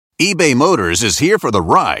eBay Motors is here for the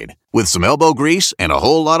ride. With some elbow grease and a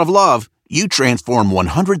whole lot of love, you transform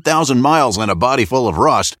 100,000 miles and a body full of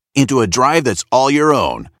rust into a drive that's all your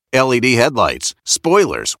own. LED headlights,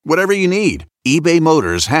 spoilers, whatever you need, eBay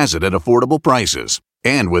Motors has it at affordable prices.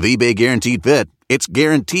 And with eBay Guaranteed Fit, it's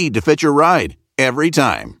guaranteed to fit your ride every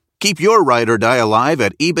time. Keep your ride or die alive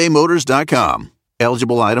at ebaymotors.com.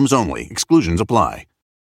 Eligible items only. Exclusions apply.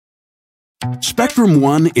 Spectrum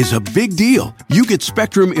One is a big deal. You get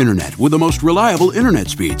Spectrum Internet with the most reliable internet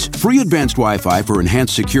speeds, free advanced Wi-Fi for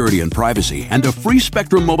enhanced security and privacy, and a free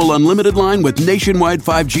Spectrum Mobile Unlimited line with nationwide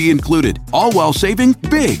 5G included, all while saving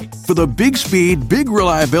big. For the big speed, big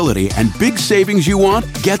reliability, and big savings you want,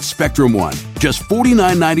 get Spectrum One. Just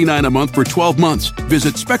 $49.99 a month for 12 months.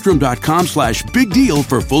 Visit spectrum.com/big deal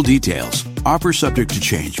for full details. Offer subject to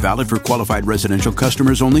change. Valid for qualified residential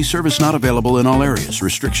customers only. Service not available in all areas.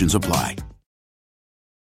 Restrictions apply.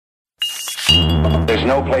 There's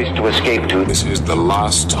no place to escape to. This is the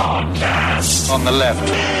last podcast. On the left.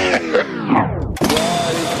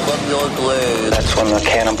 From your glade. That's when the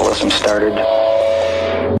cannibalism started.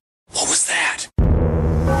 What was that?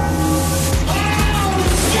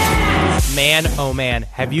 Man, oh man,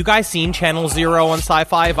 have you guys seen Channel Zero on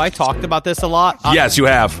Sci-Fi? Have I talked about this a lot? Yes, you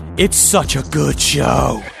have. It's such a good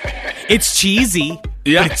show. It's cheesy,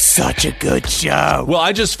 Yeah. but it's such a good show. Well,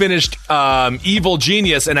 I just finished Evil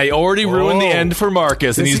Genius, and I already ruined the end for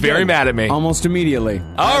Marcus, and he's very mad at me. Almost immediately.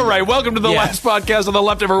 All right, welcome to the last podcast on the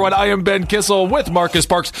left, everyone. I am Ben Kissel with Marcus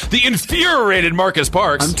Parks, the infuriated Marcus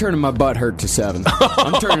Parks. I'm turning my butt hurt to 7.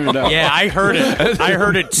 I'm turning it up. Yeah, I heard it. I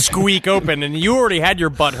heard it squeak open, and you already had your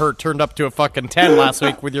butt hurt turned up to a fucking 10 last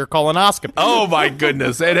week with your colonoscopy. Oh, my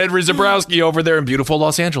goodness. And Henry Zabrowski over there in beautiful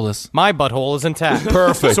Los Angeles. My butthole is intact.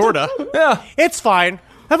 Perfect. Sorta. Yeah. It's fine.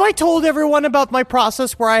 Have I told everyone about my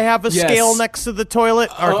process where I have a scale next to the toilet?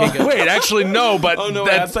 Okay, good. Wait, actually, no, but... Oh, no,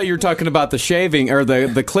 I thought you were talking about the shaving, or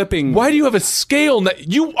the clipping. Why do you have a scale?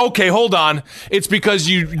 Okay, hold on. It's because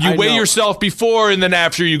you weigh yourself before and then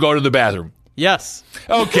after you go to the bathroom. Yes.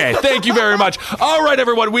 Okay, thank you very much. All right,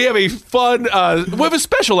 everyone, we have a fun, we have a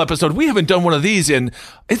special episode. We haven't done one of these I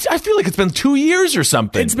feel like it's been 2 years or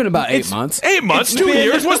something. It's been about 8 months. 8 months, 2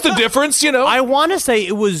 years. What's the difference, you know? I want to say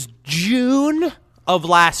it was June of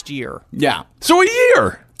last year. Yeah. So a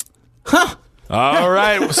year. Huh. All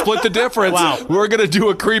right, we'll split the difference. Wow. We're going to do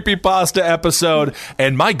a Creepypasta episode.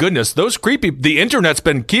 And my goodness, the internet's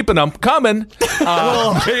been keeping them coming.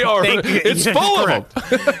 It's full of them.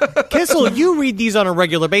 Kissel, you read these on a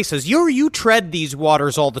regular basis. You tread these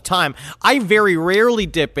waters all the time. I very rarely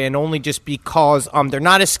dip in, only just because they're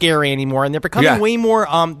not as scary anymore, and they're becoming way more.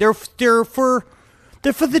 They're for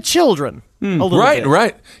the children. A little bit.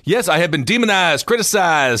 Right. Yes, I have been demonized,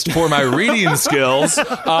 criticized for my reading skills.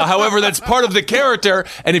 However, that's part of the character.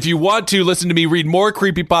 And if you want to listen to me read more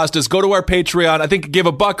creepypastas, go to our Patreon. I think give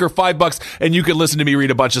 $1 or $5, and you can listen to me read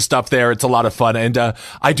a bunch of stuff there. It's a lot of fun, and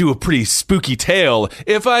I do a pretty spooky tale,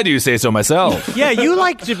 if I do say so myself. Yeah, you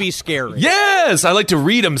like to be scary. Yes, I like to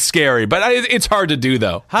read them scary, but it's hard to do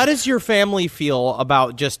though. How does your family feel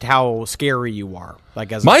about just how scary you are?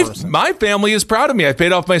 Like as a person? My family is proud of me. I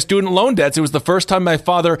paid off my student loan debts. It was the first time my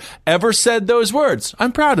father ever said those words.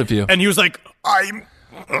 I'm proud of you. And he was like, I'm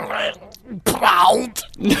proud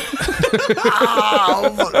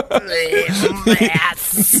of my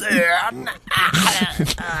son.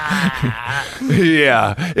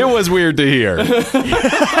 Yeah, it was weird to hear.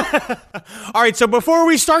 All right, so before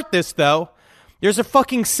we start this, though, there's a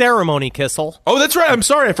fucking ceremony, Kissel. Oh, that's right. I'm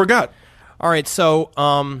sorry. I forgot. All right, so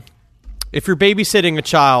if you're babysitting a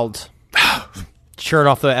child, turn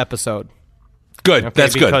off the episode. Good. Okay,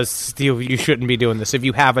 that's good. Because you shouldn't be doing this. If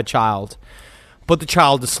you have a child, put the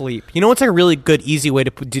child to sleep. You know what's like a really good, easy way to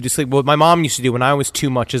do to sleep? What my mom used to do when I was too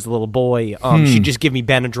much as a little boy, she'd just give me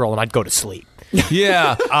Benadryl and I'd go to sleep.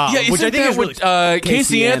 Yeah. Which I think is what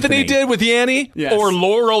Casey Anthony did with Yanny? Yes. Or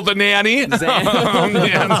Laurel the nanny? Zanny the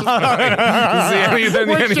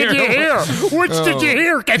nanny. Which did you hear? Which did you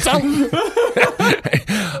hear, Kissel?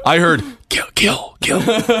 I heard, kill, get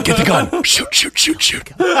the gun, shoot.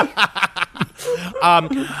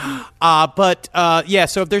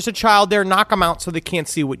 So if there's a child there, knock them out so they can't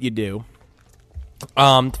see what you do.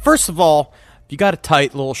 First of all, if you got a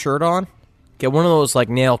tight little shirt on, Get one of those like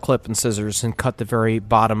nail clip and scissors and cut the very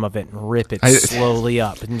bottom of it and rip it slowly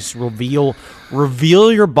up and just reveal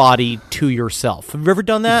your body to yourself. Have you ever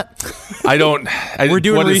done that? I don't. We're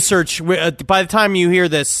doing research. By the time you hear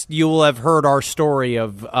this, you will have heard our story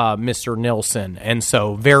of Mr. Nilsson, and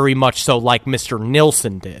so very much so like Mr.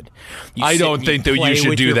 Nilsson did. I don't think that you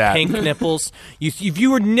should do that. Pink nipples. If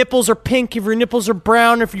your nipples are pink, if your nipples are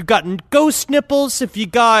brown, if you got ghost nipples, if you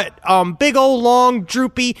got big old long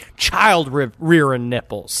droopy child rearing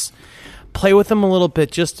nipples, play with them a little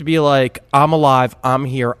bit just to be like, I'm alive, I'm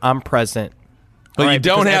here, I'm present. But you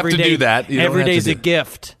don't have to do that. Every day's a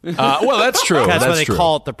gift. Well, that's true. That's why they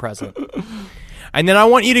call it the present. And then I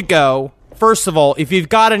want you to go, first of all, if you've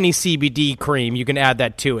got any CBD cream, you can add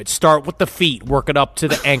that to it. Start with the feet, work it up to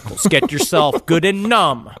the ankles. Get yourself good and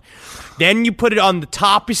numb. Then you put it on the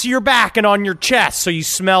top of your back and on your chest so you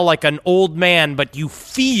smell like an old man, but you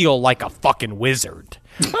feel like a fucking wizard.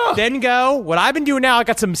 Then go, what I've been doing now, I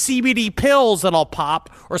got some CBD pills that I'll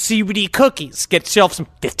pop, or CBD cookies. Get yourself some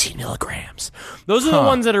 15 milligrams. Those are the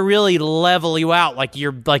ones that are really level you out, like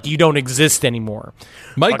you don't exist anymore.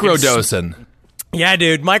 Microdosing. Yeah,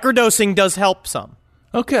 dude, microdosing does help some.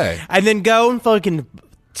 Okay. And then go and fucking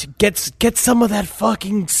get some of that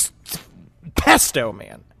fucking pesto,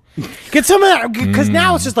 man. Get some of that, because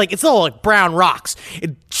now it's just like, it's all like brown rocks.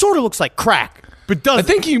 It sort of looks like crack, but doesn't. I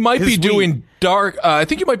think you might be doing I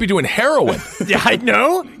think you might be doing heroin. Yeah, I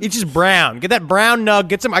know. It's just brown. Get that brown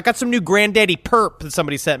nug. I got some new Granddaddy Perp that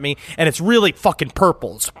somebody sent me, and it's really fucking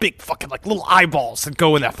purple. It's big fucking like little eyeballs that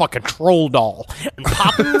go in that fucking troll doll. And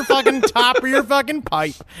pop it in the fucking top of your fucking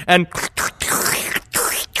pipe. And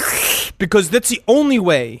because that's the only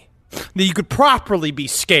way that you could properly be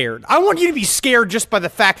scared. I want you to be scared just by the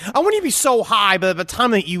fact, I want you to be so high by the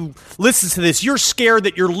time that you listen to this, you're scared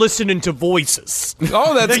that you're listening to voices.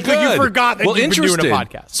 Oh, that's good. You forgot that you've been doing a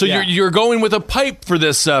podcast. So you're going with a pipe for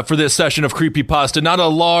this session of Creepypasta, not a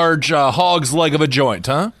large hog's leg of a joint,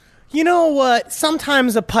 huh? You know what?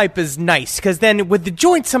 Sometimes a pipe is nice, because then with the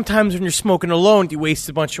joint, sometimes when you're smoking alone, you waste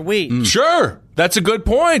a bunch of weed. Sure. That's a good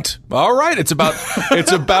point. All right. It's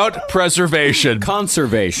about preservation.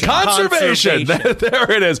 Conservation.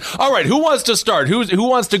 There it is. All right. Who wants to start? Who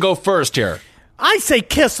wants to go first here? I say,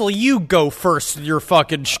 Kissel, you go first. You're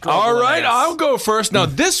fucking struggling. All right, I'll go first. Now,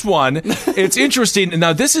 this one, it's interesting.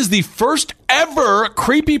 Now, this is the first ever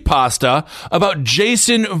creepypasta about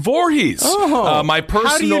Jason Voorhees. My personal.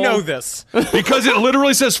 How do you know this? Because it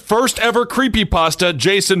literally says first ever creepypasta,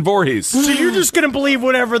 Jason Voorhees. So you're just going to believe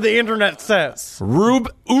whatever the internet says.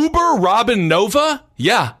 Uber Robin Nova?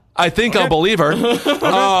 Yeah. I think I'll believe her.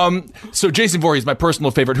 So Jason Voorhees, my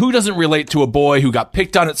personal favorite. Who doesn't relate to a boy who got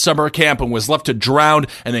picked on at summer camp and was left to drown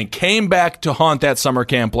and then came back to haunt that summer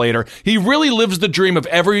camp later? He really lives the dream of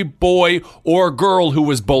every boy or girl who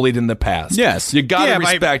was bullied in the past. Yes. You gotta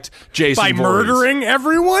respect Jason Voorhees. By murdering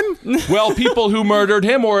everyone? Well, people who murdered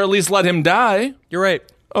him or at least let him die. You're right.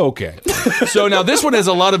 Okay. So now this one has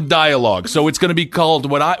a lot of dialogue. So it's going to be called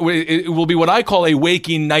it will be what I call a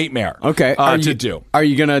waking nightmare. Okay. Are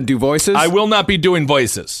you going to do voices? I will not be doing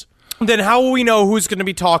voices. Then how will we know who's going to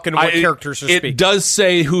be talking and what characters are speaking? It does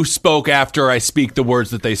say who spoke after I speak the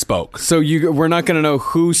words that they spoke. So we're not going to know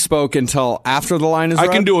who spoke until after the line is read?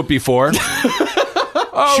 I can do it before.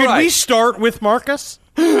 Should we start with Marcus?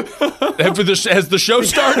 Has the show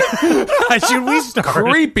started? Should we start?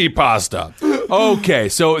 Creepypasta. Okay,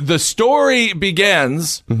 so the story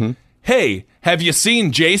begins. Mm-hmm. Hey, have you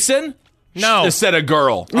seen Jason? No. Said a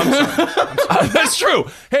girl. I'm sorry. That's true.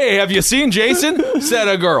 Hey, have you seen Jason? Said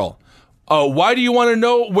a girl. Why do you want to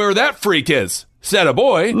know where that freak is? Said a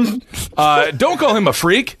boy. Don't call him a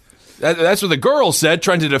freak. That's what the girl said,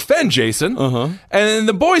 trying to defend Jason. And then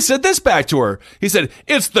the boy said this back to her. He said,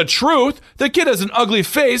 it's the truth. The kid has an ugly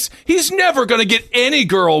face. He's never going to get any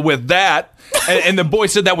girl with that. And the boy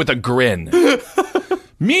said that with a grin.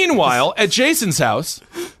 Meanwhile, at Jason's house,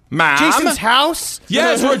 Mom. Jason's house?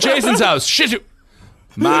 Yes, we're at Jason's house. Shit.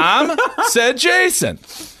 Mom, said Jason.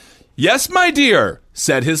 Yes, my dear,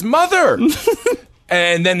 said his mother.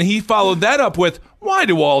 And then he followed that up with, why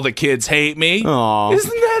do all the kids hate me? Aww. Isn't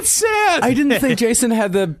that sad? I didn't think Jason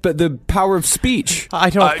had the power of speech.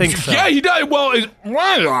 I don't think so. Yeah, he does. Well,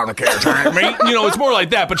 why do all the kids hate me? It's more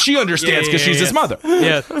like that, but she understands because she's his mother.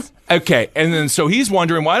 Yes. Okay, and then so he's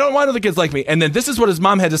wondering, why don't the kids like me? And then this is what his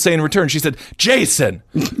mom had to say in return. She said, Jason,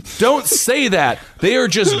 don't say that. They are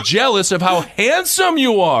just jealous of how handsome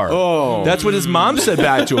you are. Oh. That's what his mom said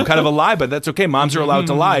back to him. Kind of a lie, but that's okay. Moms are allowed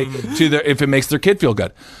to lie if it makes their kid feel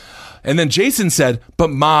good. And then Jason said, but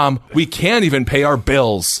Mom, we can't even pay our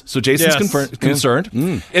bills. So Jason's concerned.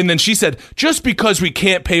 And then she said, just because we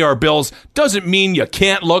can't pay our bills doesn't mean you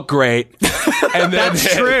can't look great. And then,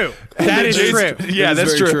 That's true. That is true. Yeah, That is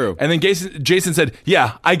that's very true. true. And then Jason said,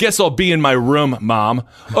 yeah, I guess I'll be in my room, Mom.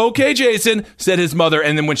 Okay, Jason, said his mother.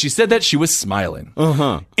 And then when she said that, she was smiling.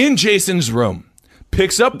 In Jason's room,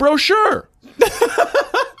 picks up brochure.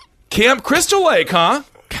 Camp Crystal Lake, huh?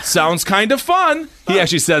 Sounds kind of fun. He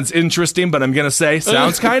actually says interesting, but I'm going to say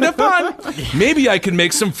sounds kind of fun. Maybe I can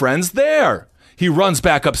make some friends there. He runs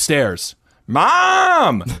back upstairs.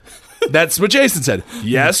 Mom! That's what Jason said.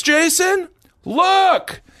 Yes, Jason?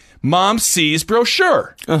 Look! Mom sees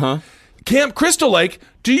brochure. Camp Crystal Lake,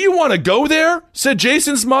 do you want to go there? Said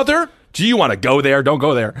Jason's mother. Do you want to go there? Don't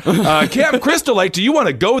go there. Camp Crystal Lake, do you want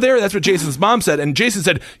to go there? That's what Jason's mom said. And Jason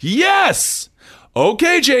said, yes!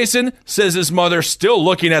 Okay, Jason, says his mother, still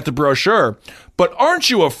looking at the brochure. But aren't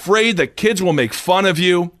you afraid that kids will make fun of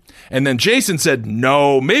you? And then Jason said,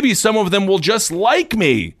 no, maybe some of them will just like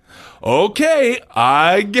me. Okay,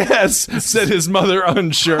 I guess, said his mother,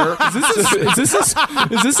 unsure. Is this a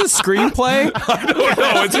screenplay? I don't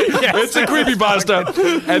know. It's a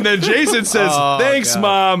creepypasta. And then Jason says, thanks,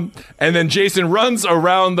 Mom. And then Jason runs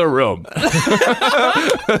around the room.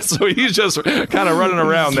 So he's just kind of running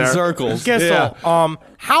around there. Circles. Gissel,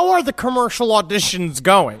 how are the commercial auditions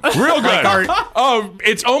going? Real good.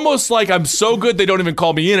 It's almost like I'm so good they don't even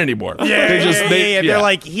call me in anymore. They're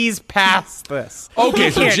like, he's past this. Okay,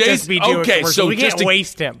 we so can't Jason. just be doing commercials. We can't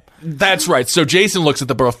waste him. That's right. So Jason looks at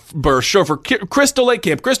the brochure for Crystal Lake,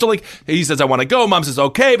 Camp Crystal Lake. He says, I want to go. Mom says,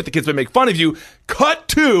 okay, but the kids may make fun of you. Cut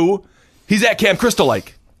to, he's at Camp Crystal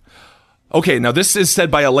Lake. Okay, now this is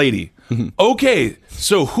said by a lady. Okay,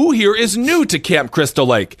 so who here is new to Camp Crystal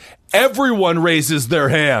Lake? Everyone raises their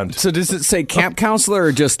hand. So does it say camp counselor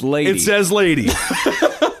or just lady? It says lady.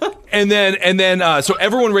 And then, so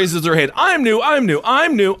everyone raises their hand. I'm new.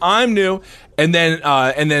 And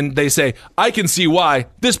then they say, I can see why.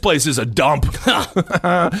 This place is a dump.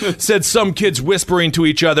 Said some kids whispering to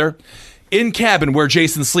each other. In cabin where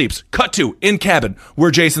Jason sleeps. Cut to, in cabin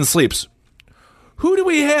where Jason sleeps. Who do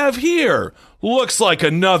we have here? Looks like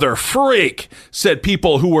another freak, said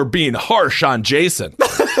people who were being harsh on Jason.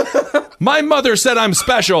 My mother said I'm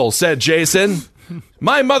special, said Jason.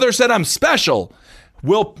 My mother said I'm special.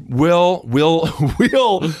 Well,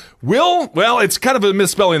 it's kind of a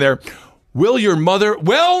misspelling there. Your mother,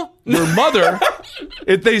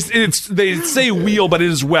 they say wheel, but it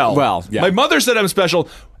is well. Well, yeah. My mother said I'm special,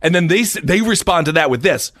 and then they respond to that with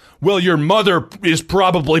this. Well, your mother is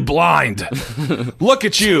probably blind. Look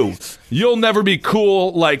at you. You'll never be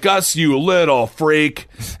cool like us, you little freak.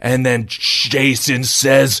 And then Jason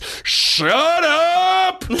says, shut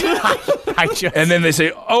up. And then they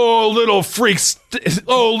say, oh, little freak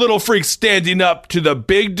standing up to the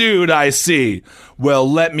big dude I see.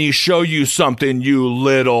 Well, let me show you something, you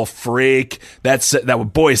little freak.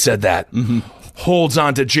 That boy said that. Holds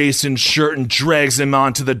onto Jason's shirt and drags him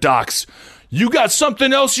onto the docks. You got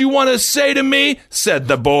something else you want to say to me? Said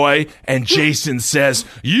the boy. And Jason says,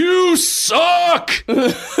 you suck!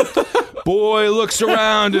 Boy looks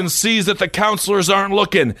around and sees that the counselors aren't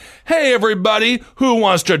looking. Hey, everybody, who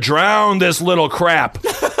wants to drown this little crap?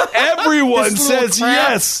 Everyone says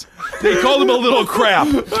yes. They called him a little crap.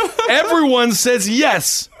 Everyone says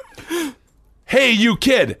yes. Hey, you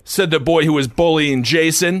kid, said the boy who was bullying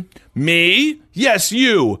Jason. Me? Yes,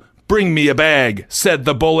 you. Bring me a bag, said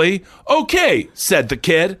the bully. Okay, said the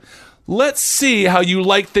kid. Let's see how you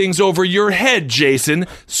like things over your head, Jason,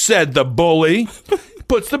 said the bully.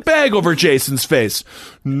 Puts the bag over Jason's face.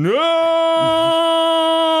 No,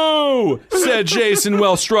 said Jason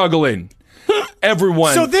while struggling.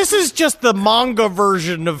 Everyone. So this is just the manga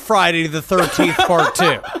version of Friday the 13th Part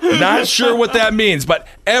 2. Not sure what that means, but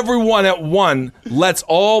everyone at one lets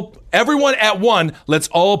all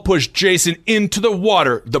push Jason into the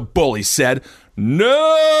water, the bully said.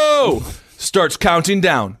 No! Starts counting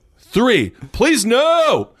down. 3, please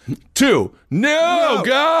no! 2, no,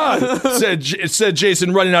 God! said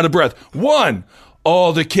Jason, running out of breath. 1,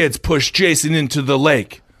 all the kids push Jason into the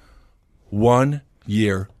lake. 1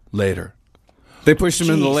 year later. They pushed him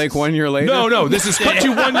in the lake 1 year later? No, this is cut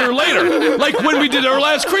to 1 year later, like when we did our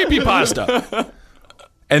last creepypasta.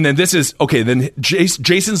 And then this is, okay, then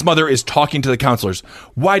Jason's mother is talking to the counselors.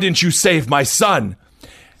 Why didn't you save my son?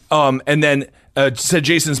 And then said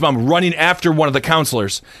Jason's mom, running after one of the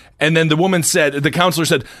counselors. And then the counselor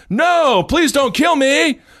said, no, please don't kill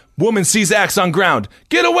me. Woman sees axe on ground.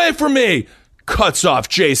 Get away from me. Cuts off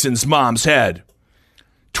Jason's mom's head.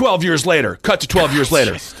 12 years later, cut to 12 years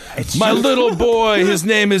later. My little boy, his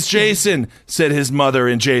name is Jason, said his mother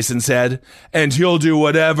in Jason's head, and he'll do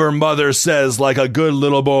whatever mother says like a good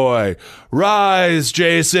little boy. Rise,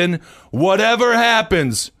 Jason. Whatever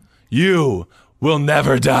happens, you will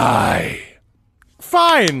never die.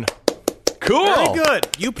 fine. Cool. Very good.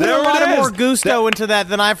 You put There a lot it of more is. gusto into that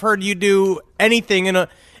than I've heard you do anything in a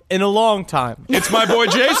long time. It's my boy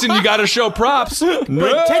Jason. You got to show props.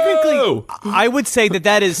 But technically, I would say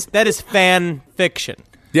that is fan fiction.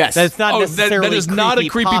 Yes. That's not necessarily that is not a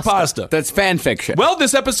creepypasta. That's fan fiction. Well,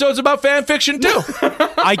 this episode's about fan fiction too.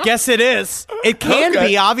 I guess it is. It can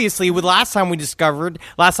be, obviously, with last time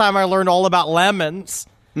I learned all about lemons.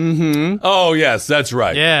 Mm-hmm. Oh, yes, that's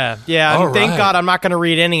right. Yeah. All And thank right. God I'm not going to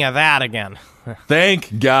read any of that again.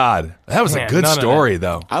 Thank God. That was a good none of story,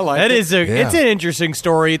 though. I like That it. is it's an interesting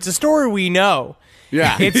story. It's a story we know.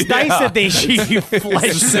 Yeah. It's nice that they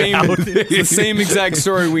fleshed it out. It's the same exact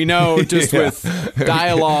story we know, just with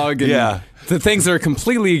dialogue and the things that are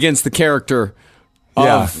completely against the character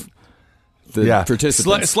of the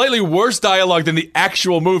participants. Slightly worse dialogue than the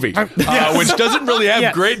actual movie, which doesn't really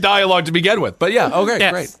have great dialogue to begin with. But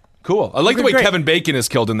great. Cool. I like the way Kevin Bacon is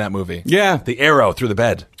killed in that movie. Yeah. The arrow through the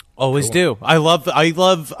bed. Always do. I love Friday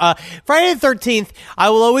the 13th. I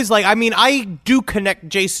will always I do connect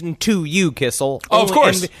Jason to you, Kissel. Oh, of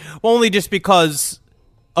course. Only just because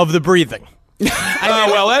of the breathing.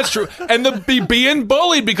 Well, that's true. And the being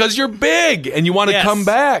bullied because you're big and you want to come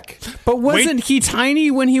back. But wasn't he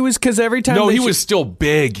tiny when he was? Because every time he was still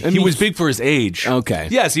big. He was big for his age. Okay.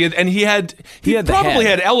 Yes, he probably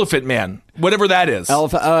had Elephant Man, whatever that is.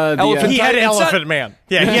 He had Elephant Man.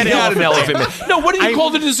 Yeah, he had an Elephant Man. No, what do you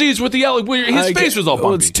call the disease with the elephant? His face was all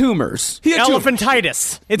bumpy. It's tumors. He had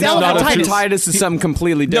elephantitis. It's No, elephantitis. elephantitis is something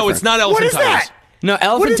completely different. No, it's not elephantitis. What is that? No,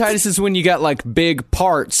 elephantitis is when you got like big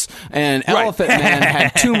parts, and Elephant Man had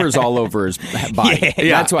tumors all over his body.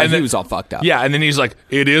 Yeah. That's why And he was all fucked up. Yeah, and then he's like,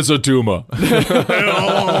 "It is a tumor." Gosh,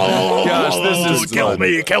 this is kill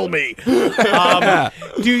me.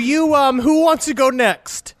 Do you who wants to go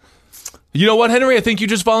next? You know what, Henry? I think you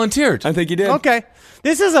just volunteered. I think you did. Okay.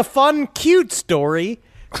 This is a fun, cute story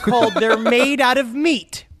called They're Made Out of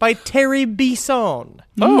Meat by Terry Bisson.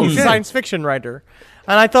 He's a science fiction writer.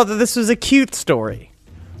 And I thought that this was a cute story.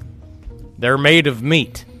 They're made of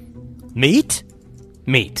meat. Meat?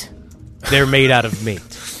 Meat. They're made out of meat.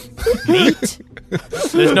 Meat?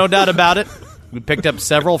 There's no doubt about it. We picked up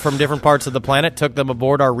several from different parts of the planet, took them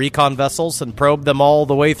aboard our recon vessels, and probed them all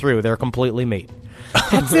the way through. They're completely meat.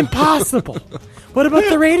 That's impossible. What about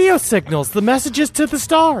the radio signals, the messages to the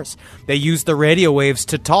stars? They use the radio waves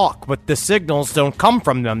to talk, but the signals don't come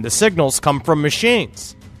from them. The signals come from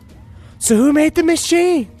machines. So who made the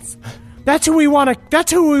machines? That's who we want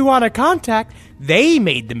to contact. They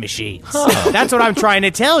made the machines. That's what I'm trying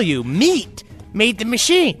to tell you. Meat made the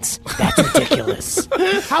machines. That's ridiculous.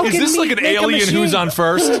 How Is can this like meat an make a alien machine? who's on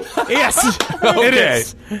first? Yes. Okay. It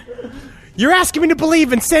is. You're asking me to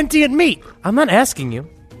believe in sentient meat. I'm not asking you.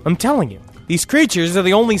 I'm telling you. These creatures are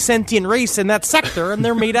the only sentient race in that sector, and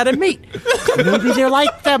they're made out of meat. Maybe they're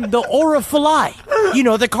like them, the Aurophili. You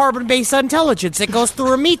know, the carbon-based intelligence that goes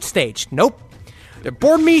through a meat stage. Nope. They're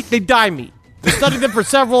born meat, they die meat. They studied them for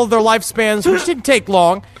several of their lifespans, which didn't take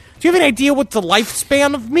long. Do you have an idea what the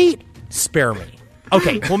lifespan of meat? Spare me.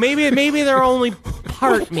 Okay, well, maybe they're only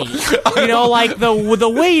part meat. You know, like the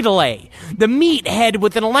Weedle, the meat head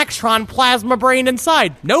with an electron plasma brain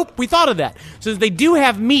inside. Nope, we thought of that. So they do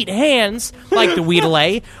have meat hands, like the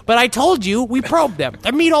Weedle, but I told you, we probed them.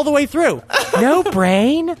 They're meat all the way through. No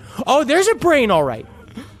brain? Oh, there's a brain, all right.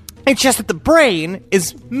 It's just that the brain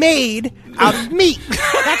is made out of meat.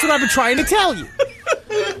 That's what I've been trying to tell you.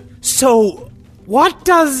 So, what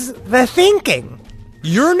does the thinking?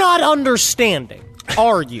 You're not understanding,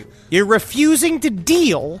 are you? You're refusing to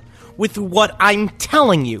deal with what I'm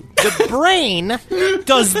telling you. The brain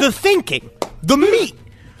does the thinking. The meat.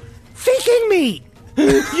 Thinking meat.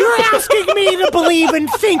 You're asking me to believe in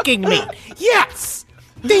thinking meat. Yes.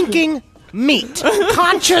 Thinking meat.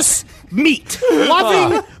 Conscious meat.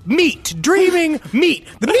 Loving meat. Dreaming meat.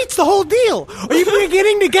 The meat's the whole deal. Are you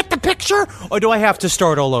beginning to get the picture? Or do I have to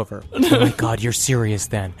start all over? Oh my God, you're serious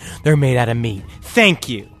then. They're made out of meat. Thank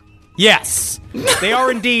you. Yes, they are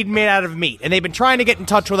indeed made out of meat, and they've been trying to get in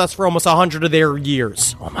touch with us for almost 100 of their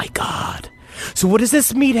years. Oh my God. So what does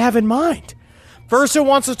this meat have in mind? First it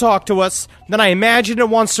wants to talk to us, then I imagine it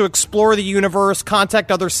wants to explore the universe,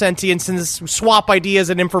 contact other sentients, and swap ideas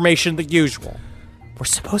and information the usual. We're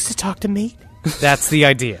supposed to talk to meat? That's the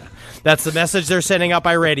idea. That's the message they're sending out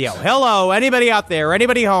by radio. Hello, anybody out there,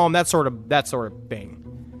 anybody home, that sort of thing.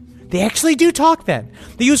 They actually do talk then.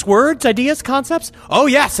 They use words, ideas, concepts. Oh,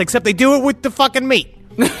 yes, except they do it with the fucking meat.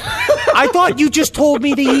 I thought you just told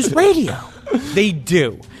me they use radio. They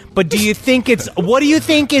do. But what do you think is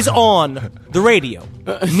on the radio?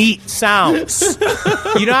 Meat sounds.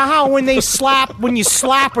 You know how when you slap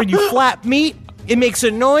or you flap meat, it makes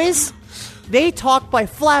a noise? They talk by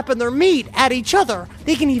flapping their meat at each other.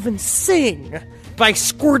 They can even sing by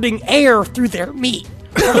squirting air through their meat.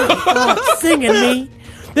 Oh my God, singing meat.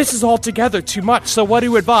 This is altogether too much, so what do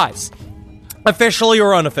you advise? Officially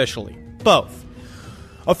or unofficially? Both.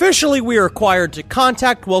 Officially, we are required to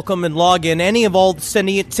contact, welcome, and log in any and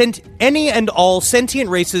all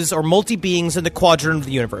sentient races or multi-beings in the quadrant of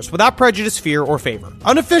the universe, without prejudice, fear, or favor.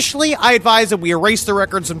 Unofficially, I advise that we erase the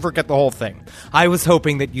records and forget the whole thing. I was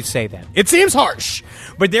hoping that you'd say that. It seems harsh,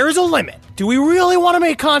 but there is a limit. Do we really want to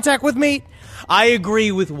make contact with meat? I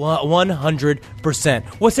agree with 100%.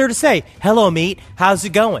 What's there to say? Hello, meat. How's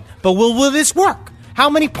it going? But will this work?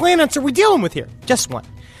 How many planets are we dealing with here? Just one.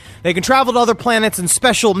 They can travel to other planets in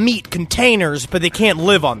special meat containers, but they can't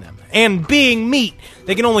live on them. And being meat,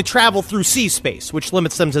 they can only travel through sea space, which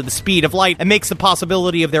limits them to the speed of light and makes the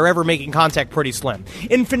possibility of their ever making contact pretty slim.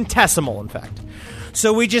 Infinitesimal, in fact.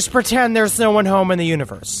 So we just pretend there's no one home in the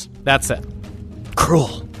universe. That's it.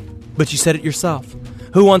 Cruel. But you said it yourself.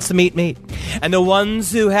 Who wants to meet meat? And the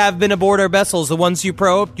ones who have been aboard our vessels, the ones you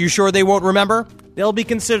probed, you sure they won't remember? They'll be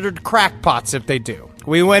considered crackpots if they do.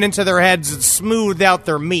 We went into their heads and smoothed out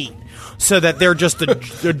their meat so that they're just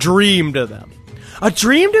a dream to them. A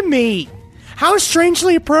dream to meat. How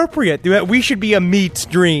strangely appropriate. We should be a meat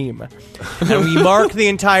dream. And we mark the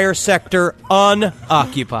entire sector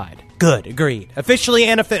unoccupied. Good, agreed. Officially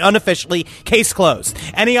and unofficially, case closed.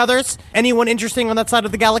 Any others? Anyone interesting on that side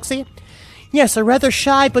of the galaxy? Yes, a rather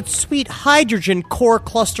shy but sweet hydrogen core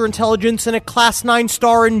cluster intelligence in a Class 9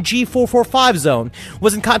 star in G445 zone.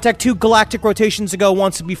 Was in contact 2 galactic rotations ago,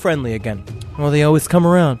 wants to be friendly again. Well, they always come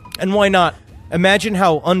around. And why not? Imagine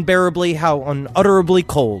how unutterably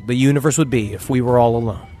cold the universe would be if we were all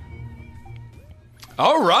alone.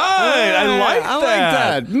 All right, I like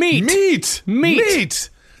that. Meat.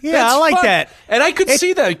 Yeah, That's I like fun. that. And I could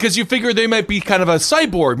see that because you figure they might be kind of a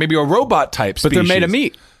cyborg, maybe a robot type species. But they're made of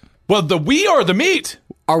meat. Well, we are the meat.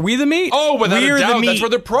 Are we the meat? Oh, without We're a the doubt. meat. That's where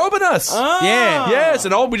they're probing us. Yeah. Yes,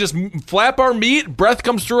 and we just flap our meat. Breath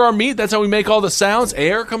comes through our meat. That's how we make all the sounds.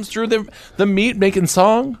 Air comes through the meat making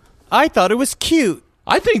song. I thought it was cute.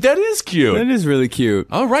 I think that is cute. That is really cute.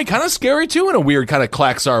 All right, kind of scary too in a weird kind of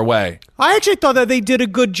Klaxar way. I actually thought that they did a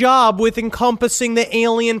good job with encompassing the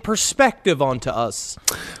alien perspective onto us.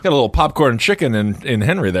 Got a little popcorn chicken in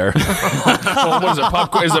Henry there. Well, what is it?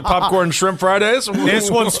 Is it popcorn shrimp Fridays? This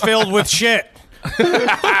one's filled with shit.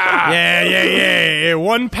 Yeah.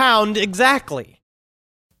 1 pound exactly.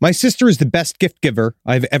 My sister is the best gift giver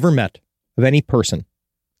I've ever met of any person.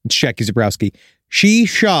 It's Jackie Zabrowski. She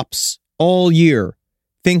shops all year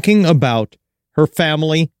thinking about her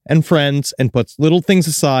family and friends and puts little things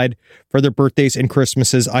aside for their birthdays and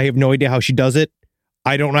Christmases. I have no idea how she does it.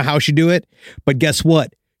 I don't know how she do it. But guess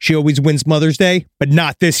what? She always wins Mother's Day, but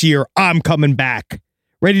not this year. I'm coming back.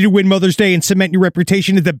 Ready to win Mother's Day and cement your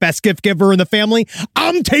reputation as the best gift giver in the family?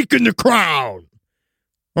 I'm taking the crown.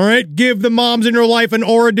 All right, give the moms in your life an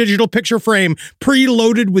Aura digital picture frame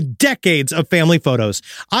preloaded with decades of family photos.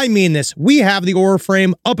 I mean this. We have the Aura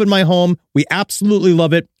frame up in my home. We absolutely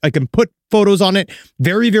love it. I can put photos on it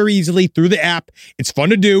very, very easily through the app. It's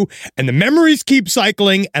fun to do, and the memories keep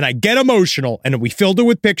cycling, and I get emotional. And we filled it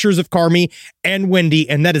with pictures of Carmi and Wendy,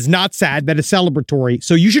 and that is not sad. That is celebratory.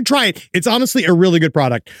 So you should try it. It's honestly a really good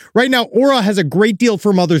product. Right now, Aura has a great deal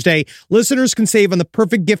for Mother's Day. Listeners can save on the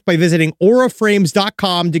perfect gift by visiting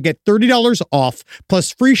auraframes.com to get $30 off,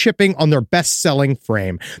 plus free shipping on their best-selling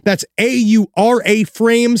frame. That's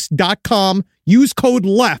auraframes.com. Use code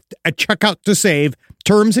LEFT at checkout to save.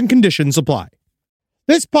 Terms and conditions apply.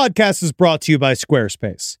 This podcast is brought to you by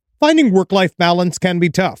Squarespace. Finding work-life balance can be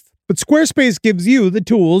tough, but Squarespace gives you the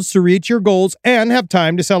tools to reach your goals and have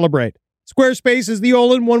time to celebrate. Squarespace is the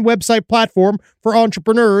all-in-one website platform for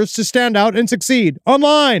entrepreneurs to stand out and succeed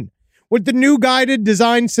online. With the new guided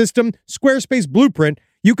design system, Squarespace Blueprint,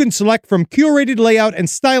 you can select from curated layout and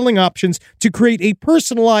styling options to create a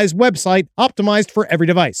personalized website optimized for every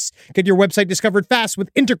device. Get your website discovered fast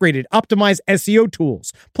with integrated, optimized SEO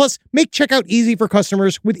tools. Plus, make checkout easy for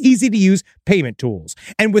customers with easy-to-use payment tools.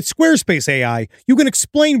 And with Squarespace AI, you can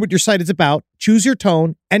explain what your site is about, choose your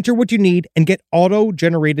tone, enter what you need, and get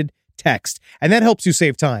auto-generated text. And that helps you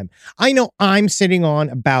save time. I know I'm sitting on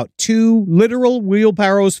about 2 literal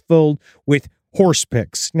wheelbarrows filled with horse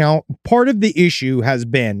pics. Now, part of the issue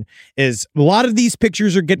is a lot of these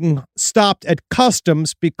pictures are getting stopped at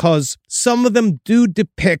customs because some of them do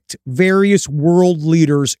depict various world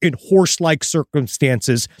leaders in horse-like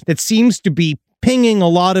circumstances that seems to be pinging a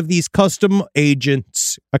lot of these custom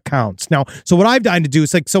agents' accounts. Now, so what I've done to do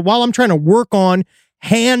is while I'm trying to work on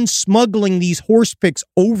hand smuggling these horse pics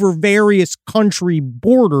over various country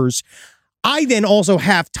borders, I then also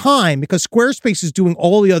have time because Squarespace is doing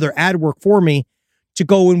all the other ad work for me to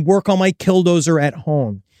go and work on my Killdozer at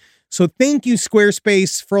home. So thank you,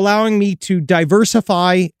 Squarespace, for allowing me to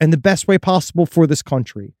diversify in the best way possible for this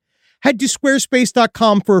country. Head to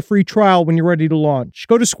squarespace.com for a free trial when you're ready to launch.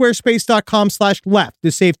 Go to squarespace.com/left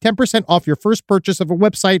to save 10% off your first purchase of a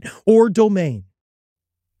website or domain.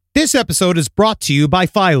 This episode is brought to you by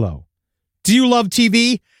Philo. Do you love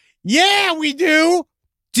TV? Yeah, we do.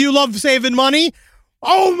 Do you love saving money?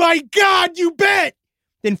 Oh my God, you bet.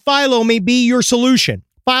 Then Philo may be your solution.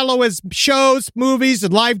 Philo has shows, movies,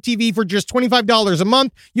 and live TV for just $25 a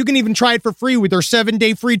month. You can even try it for free with their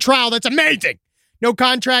 7-day free trial. That's amazing. No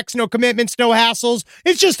contracts, no commitments, no hassles.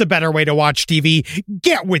 It's just a better way to watch TV.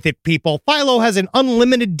 Get with it, people. Philo has an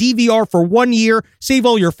unlimited DVR for 1 year. Save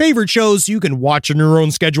all your favorite shows so you can watch on your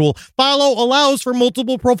own schedule. Philo allows for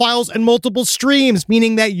multiple profiles and multiple streams,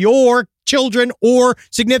 meaning that your children or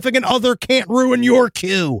significant other can't ruin your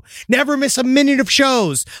queue. Never miss a minute of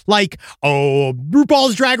shows like,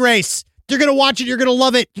 RuPaul's Drag Race. You're going to watch it. You're going to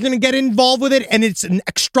love it. You're going to get involved with it, and it's an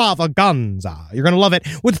extravaganza. You're going to love it.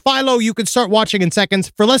 With Philo, you can start watching in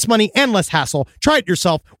seconds for less money and less hassle. Try it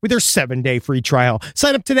yourself with your 7-day free trial.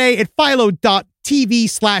 Sign up today at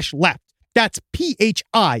philo.tv/left. That's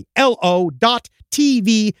philo.tv/left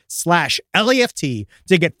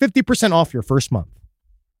to get 50% off your first month.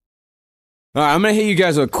 All right, I'm going to hit you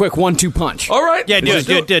guys with a quick 1-2 punch. All right. Yeah, do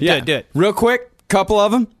it. Real quick, couple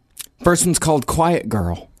of them. First one's called Quiet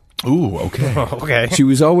Girl. Ooh, okay. Okay. She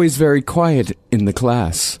was always very quiet in the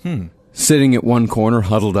class. Sitting at one corner,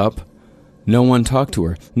 huddled up. No one talked to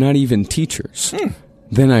her, not even teachers.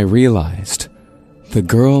 Then I realized the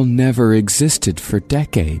girl never existed for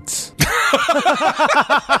decades.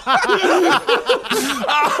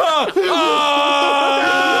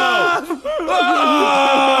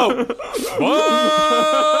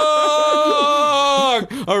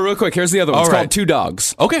 Oh, real quick, here's the other one. It's called Two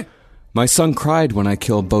Dogs. Okay. My son cried when I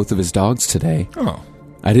killed both of his dogs today. Oh.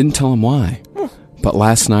 I didn't tell him why. But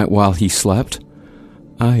last night while he slept,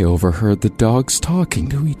 I overheard the dogs talking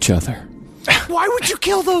to each other. Why would you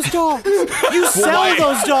kill those dogs? You sell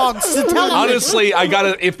those dogs to tell them. Honestly,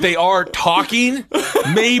 if they are talking,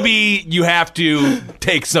 maybe you have to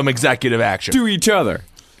take some executive action. To each other.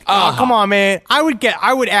 Oh, come on, man. I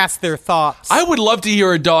would ask their thoughts. I would love to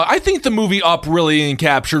hear a dog. I think the movie Up really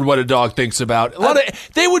captured what a dog thinks about.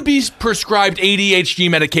 They would be prescribed ADHD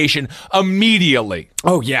medication immediately.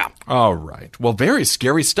 Oh, yeah. All right. Well, very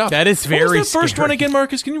scary stuff. That is very What was the first scary. one again,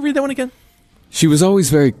 Marcus? Can you read that one again? She was always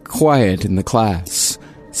very quiet in the class,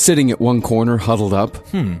 sitting at one corner, huddled up.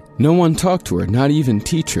 No one talked to her, not even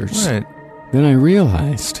teachers. Right. Then I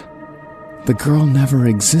realized the girl never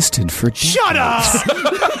existed for decades. Shut up!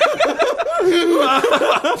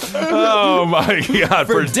 Oh my God!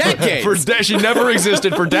 For decades. She never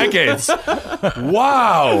existed for decades.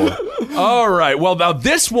 Wow. All right. Well, now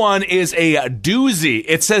this one is a doozy.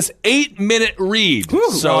 It says 8-minute read.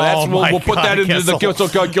 So we'll put that into the Kissel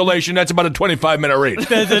calculation. That's about a 25-minute read.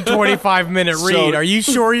 That's a 25-minute read. Are you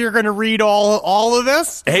sure you're going to read all of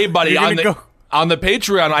this? Hey, buddy, on the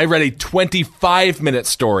Patreon, I read a 25-minute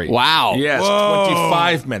story. Wow. Yes,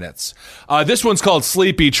 25 minutes. This one's called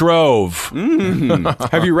Sleepy Trove.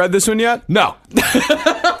 Have you read this one yet? No.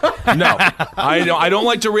 No. I don't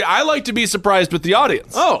like to read. I like to be surprised with the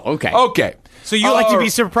audience. Oh, okay. Okay. So you like to be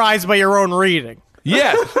surprised by your own reading?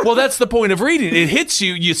 Yeah. Well, that's the point of reading. It hits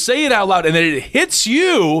you. You say it out loud, and then it hits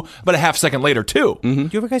you, but a half second later, too. Do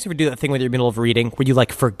you guys ever do that thing when you're in the middle of reading where you,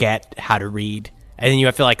 forget how to read? And then you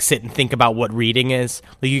have to, sit and think about what reading is?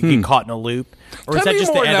 Like, you get caught in a loop? Or is that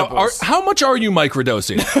just the edibles? How much are you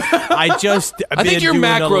microdosing? I think you're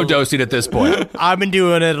macrodosing at this point. I've been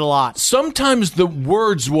doing it a lot. Sometimes the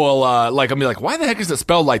words will, I'll be like, why the heck is it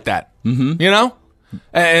spelled like that? Mm-hmm. You know?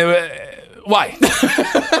 Why?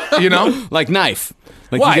 You know? Like knife.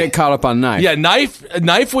 Like Why? You get caught up on knife. Yeah,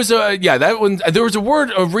 knife was that one. There was a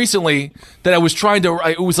word recently that I was trying to,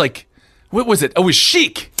 it was like, what was it? It was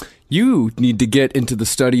chic. You need to get into the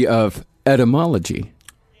study of etymology.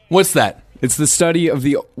 What's that? It's the study of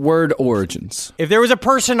the word origins. If there was a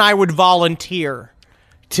person I would volunteer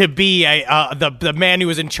to be the man who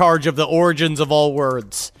was in charge of the origins of all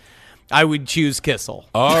words, I would choose Kissel.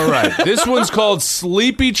 All right. This one's called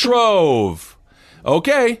Sleepy Trove.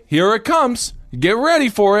 Okay, here it comes. Get ready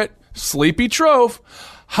for it. Sleepy Trove.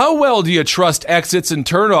 How well do you trust exits and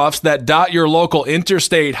turnoffs that dot your local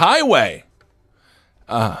interstate highway?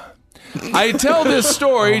 I tell this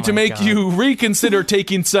story to make you reconsider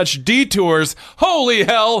taking such detours. Holy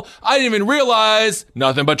hell, I didn't even realize.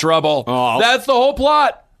 Nothing but trouble. That's the whole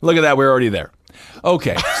plot. Look at that, we're already there.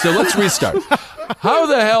 Okay, so let's restart.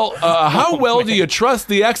 How well do you trust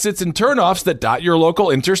the exits and turnoffs that dot your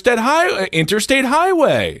local interstate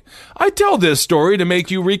highway? I tell this story to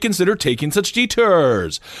make you reconsider taking such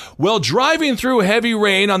detours. While driving through heavy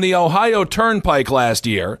rain on the Ohio Turnpike last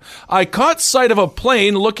year, I caught sight of a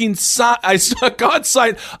plain-looking sign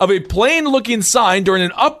during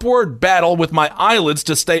an upward battle with my eyelids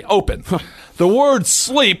to stay open. The word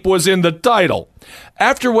sleep was in the title.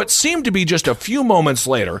 After what seemed to be just a few moments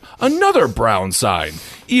later, another brown sign,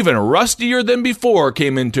 even rustier than before,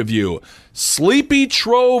 came into view. Sleepy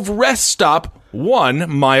Trove Rest Stop 1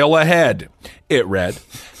 mile ahead. It read.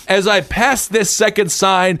 As I passed this second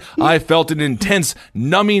sign, I felt an intense,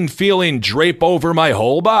 numbing feeling drape over my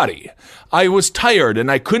whole body. I was tired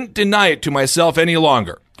and I couldn't deny it to myself any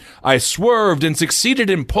longer. I swerved and succeeded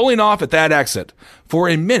in pulling off at that exit. For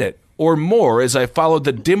a minute or more as I followed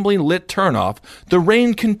the dimly lit turnoff, the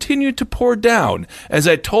rain continued to pour down as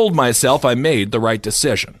I told myself I made the right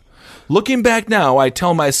decision. Looking back now, I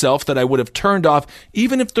tell myself that I would have turned off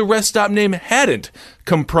even if the rest stop name hadn't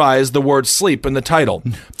comprised the word sleep in the title.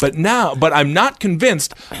 But I'm not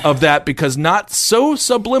convinced of that because not so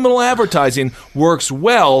subliminal advertising works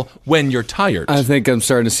well when you're tired. I think I'm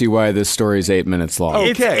starting to see why this story is 8 minutes long.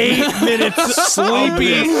 Okay. It's 8 minutes.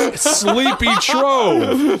 Sleepy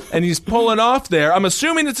Trove. And he's pulling off there. I'm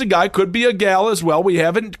assuming it's a guy, could be a gal as well. We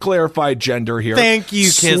haven't clarified gender here. Thank you,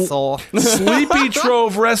 Kissel. Sleepy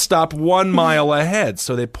Trove Rest Stop 1 mile ahead.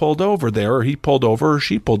 So they pulled over there, or he pulled over, or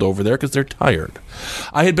she pulled over there because they're tired.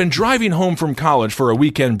 I had been driving home from college for a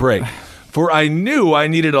weekend break, for I knew I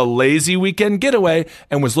needed a lazy weekend getaway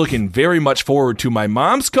and was looking very much forward to my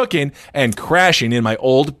mom's cooking and crashing in my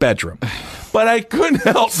old bedroom. But I couldn't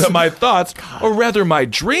help that my thoughts, or rather my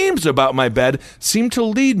dreams about my bed, seemed to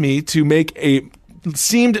lead me to make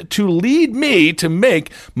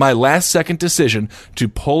my last-second decision to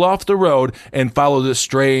pull off the road and follow the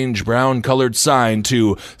strange brown-colored sign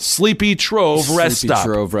to Sleepy Trove Rest Stop.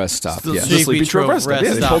 Sleepy Trove Rest Stop, yes. The Sleepy Trove Rest Stop.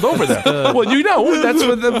 Yeah, they pulled over there. Well, that's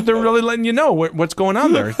what they're really letting you know what's going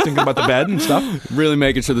on there. Thinking about the bed and stuff. Really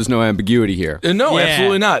making sure there's no ambiguity here. No, Yeah.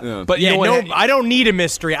 absolutely not. Yeah. But you know what? I don't need a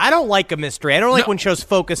mystery. I don't like a mystery. I don't like when shows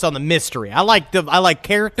focus on the mystery. I like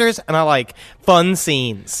characters and I like fun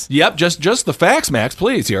scenes. Yep, just the facts, Max,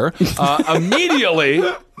 please, here. Immediately,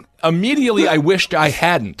 I wished I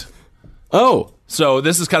hadn't. Oh. So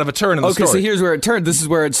this is kind of a turn in the story. Okay, so here's where it turned. This is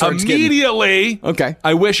where it starts Immediately, Okay.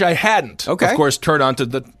 I wish I hadn't. Okay. Of course, turn on to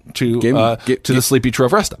the Sleepy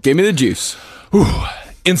Trove Rest Stop. Give me the juice.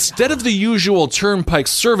 Instead of the usual Turnpike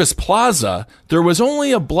Service Plaza, there was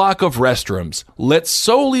only a block of restrooms, lit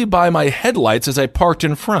solely by my headlights as I parked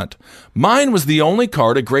in front. Mine was the only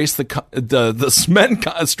car to grace the cement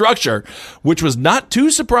structure, which was not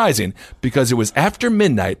too surprising because it was after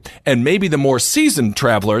midnight and maybe the more seasoned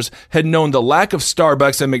travelers had known the lack of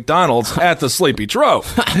Starbucks and McDonald's at the Sleepy Trove.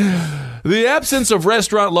 The absence of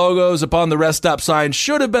restaurant logos upon the rest stop sign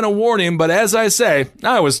should have been a warning, but as I say,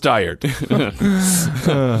 I was tired.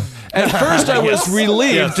 At first, I was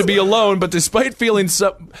relieved to be alone, but despite feeling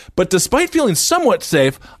somewhat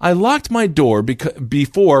safe, I locked my door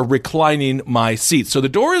before reclining my seat. So the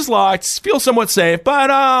door is locked, feel somewhat safe,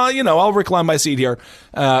 but I'll recline my seat here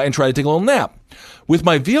and try to take a little nap. With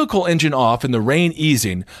my vehicle engine off and the rain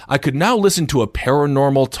easing, I could now listen to a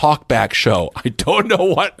paranormal talkback show. I don't know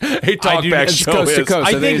what a talkback show coast is. to coast.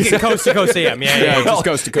 I think it's Coast to Coast AM. Yeah. It's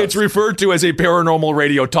coast to coast. It's referred to as a paranormal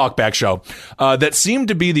radio talkback show that seemed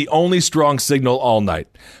to be the only strong signal all night.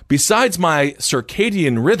 Besides my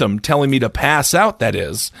circadian rhythm telling me to pass out, that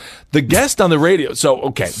is, the guest on the radio.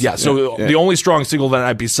 The only strong signal that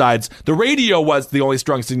night besides the radio was the only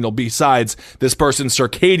strong signal besides this person's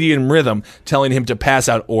circadian rhythm telling him to pass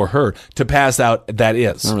out, or her to pass out, that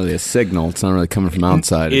is. It's not really a signal. It's not really coming from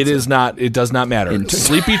outside. It is not. It does not matter.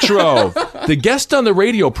 Sleepy Trove. The guest on the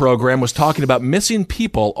radio program was talking about missing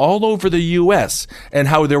people all over the U.S. and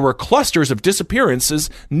how there were clusters of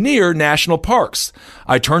disappearances near national parks.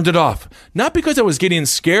 I turned it off, not because I was getting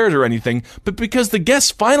scared or anything, but because the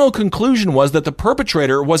guest's final conclusion was that the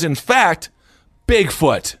perpetrator was in fact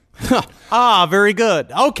Bigfoot. Very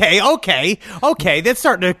good. Okay. That's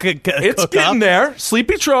starting to It's cook getting up. there.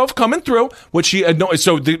 Sleepy Trove coming through. Which she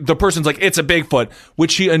so the person's like, it's a Bigfoot,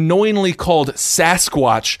 which she annoyingly called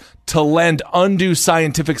Sasquatch to lend undue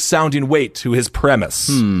scientific sounding weight to his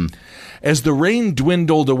premise. As the rain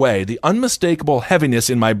dwindled away, the unmistakable heaviness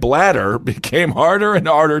in my bladder became harder and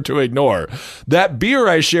harder to ignore. That beer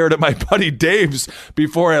I shared at my buddy Dave's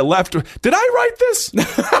before I left. Did I write this?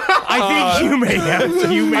 I think you may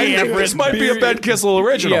have. You may have. This might be a Ben Kissel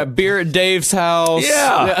original. Yeah, beer at Dave's house.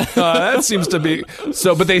 Yeah, that seems to be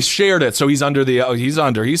so. But they shared it, so he's under the.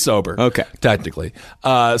 He's sober. Okay, technically.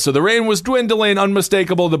 So the rain was dwindling,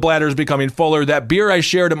 unmistakable. The bladder's becoming fuller. That beer I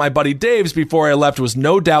shared at my buddy Dave's before I left was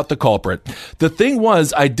no doubt the culprit. The thing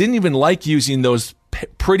was, I didn't even like using those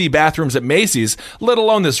pretty bathrooms at Macy's, let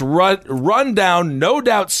alone this run-down, no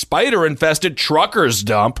doubt spider-infested trucker's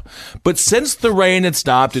dump. But since the rain had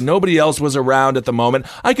stopped and nobody else was around at the moment,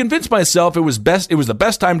 I convinced myself it was the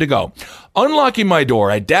best time to go. Unlocking my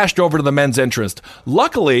door, I dashed over to the men's entrance.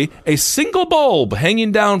 Luckily, a single bulb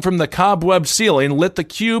hanging down from the cobwebbed ceiling lit the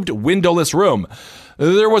cubed, windowless room.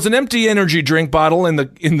 There was an empty energy drink bottle in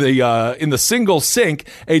the single sink,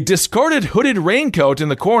 a discarded hooded raincoat in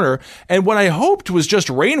the corner, and what I hoped was just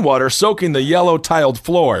rainwater soaking the yellow tiled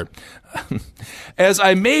floor. As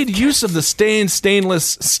I made use of the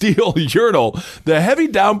stainless steel urinal, the heavy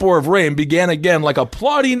downpour of rain began again like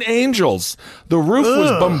applauding angels. The roof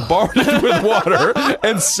was bombarded with water,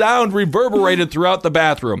 and sound reverberated throughout the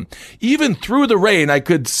bathroom. Even through the rain, I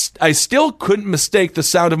still couldn't mistake the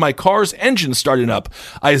sound of my car's engine starting up.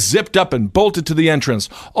 I zipped up and bolted to the entrance,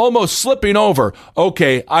 almost slipping over.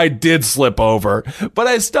 Okay, I did slip over, but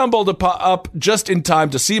I stumbled up just in time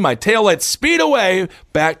to see my taillights speed away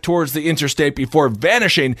back towards the interstate before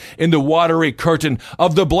vanishing in the watery curtain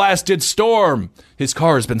of the blasted storm. His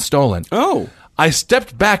car has been stolen. Oh. I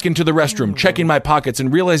stepped back into the restroom, checking my pockets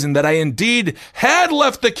and realizing that I indeed had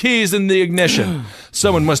left the keys in the ignition.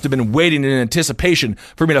 Someone must have been waiting in anticipation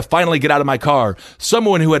for me to finally get out of my car.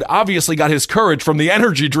 Someone who had obviously got his courage from the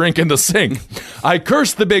energy drink in the sink. I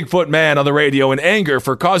cursed the Bigfoot man on the radio in anger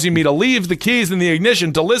for causing me to leave the keys in the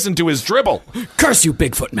ignition to listen to his dribble. Curse you,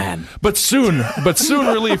 Bigfoot man. But soon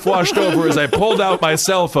relief washed over as I pulled out my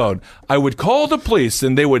cell phone. I would call the police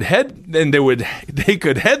and they could head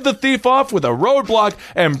the thief off with a roadblock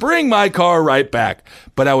and bring my car right back.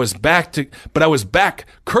 But I was back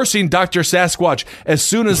cursing Dr. Sasquatch as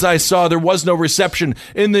soon as I saw there was no reception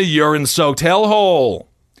in the urine-soaked hellhole.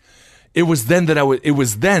 It was then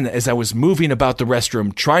as I was moving about the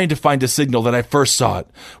restroom, trying to find a signal that I first saw it.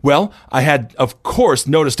 Well, I had, of course,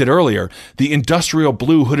 noticed it earlier. The industrial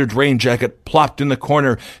blue hooded rain jacket plopped in the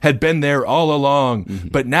corner had been there all along. Mm-hmm.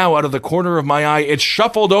 But now, out of the corner of my eye, it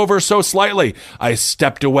shuffled over so slightly. I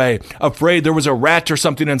stepped away, afraid there was a rat or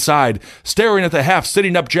something inside. Staring at the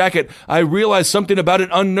half-sitting-up jacket, I realized something about it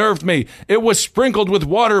unnerved me. It was sprinkled with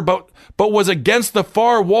water, but was against the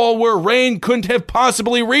far wall where rain couldn't have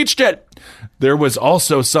possibly reached it. There was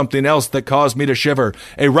also something else that caused me to shiver.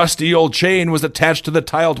 A rusty old chain was attached to the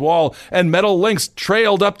tiled wall, and metal links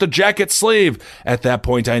trailed up the jacket sleeve. At that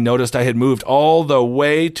point, I noticed I had moved all the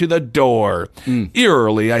way to the door.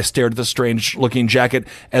 Eerily, I stared at the strange-looking jacket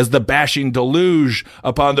as the bashing deluge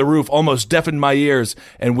upon the roof almost deafened my ears,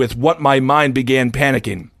 and with what my mind began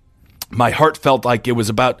panicking. My heart felt like it was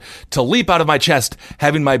about to leap out of my chest.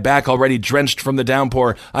 Having my back already drenched from the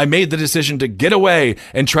downpour, I made the decision to get away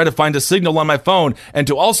and try to find a signal on my phone and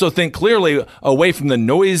to also think clearly away from the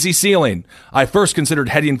noisy ceiling. I first considered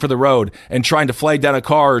heading for the road and trying to flag down a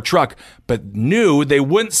car or truck, but knew they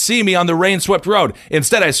wouldn't see me on the rain-swept road.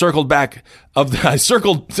 Instead, I circled around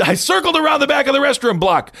the back of the restroom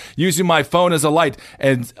block, using my phone as a light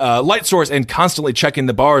source and constantly checking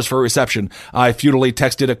the bars for reception. I futilely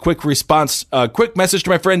texted a quick message to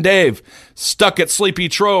my friend Dave. Stuck at Sleepy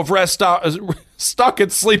Trove rest stop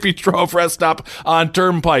on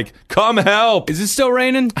Turnpike. Come help. Is it still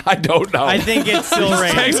raining? I don't know. I think it's still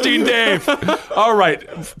raining. Texting Dave. All right.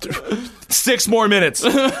 6 more minutes.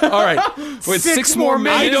 All right. Wait, 6 more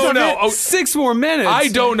minutes? I don't know. Oh, 6 more minutes? I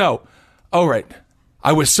don't know. All right.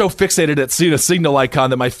 I was so fixated at seeing a signal icon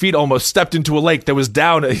that my feet almost stepped into a lake that was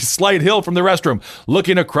down a slight hill from the restroom.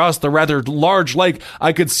 Looking across the rather large lake,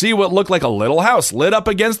 I could see what looked like a little house lit up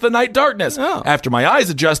against the night darkness. Oh. After my eyes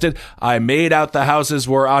adjusted, I made out the houses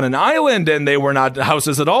were on an island, and they were not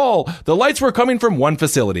houses at all. The lights were coming from one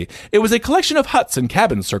facility. It was a collection of huts and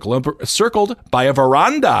cabins circled by a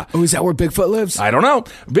veranda. Oh, is that where Bigfoot lives? I don't know.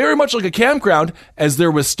 Very much like a campground, as there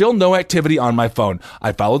was still no activity on my phone.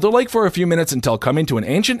 I followed the lake for a few minutes until coming to an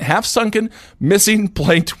ancient, half-sunken, missing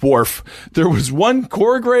planked wharf. There was one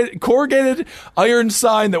corrugated iron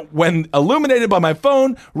sign that, when illuminated by my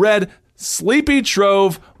phone, read Sleepy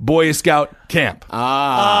Trove Boy Scout Camp.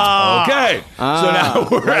 Okay. So now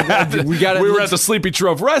we were at the Sleepy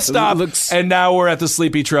Trove rest stop, and now we're at the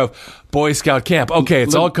Sleepy Trove Boy Scout Camp. Okay,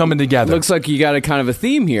 it's all coming together. Looks like you got a kind of a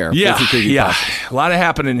theme here. Yeah. A lot of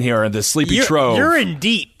happening here in the Sleepy Trove. You're in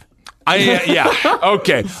deep.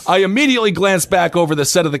 Okay. I immediately glanced back over the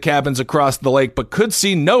set of the cabins across the lake, but could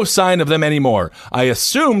see no sign of them anymore. I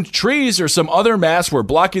assumed trees or some other mass were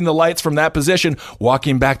blocking the lights from that position.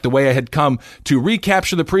 Walking back the way I had come to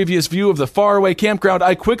recapture the previous view of the faraway campground,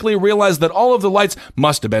 I quickly realized that all of the lights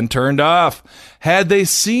must have been turned off. Had they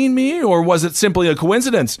seen me, or was it simply a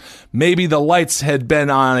coincidence? Maybe the lights had been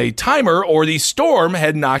on a timer, or the storm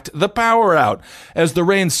had knocked the power out. As the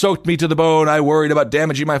rain soaked me to the bone, I worried about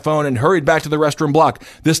damaging my phone and hurried back to the restroom block.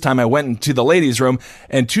 This time I went into the ladies' room,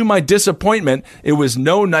 and to my disappointment, it was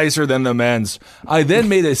no nicer than the men's. I then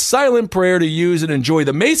made a silent prayer to use and enjoy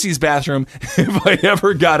the Macy's bathroom if I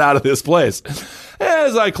ever got out of this place.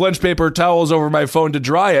 As I clenched paper towels over my phone to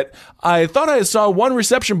dry it, I thought I saw one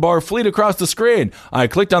reception bar fleet across the screen. I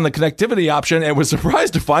clicked on the connectivity option and was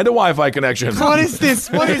surprised to find a Wi-Fi connection. What is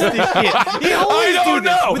this? What is this shit? They always I don't do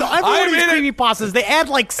this. know. With every one of these creepypastas, they add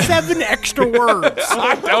like 7 extra words.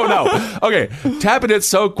 I don't know. Okay, tapping it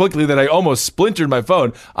so quickly that I almost splintered my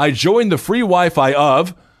phone, I joined the free Wi-Fi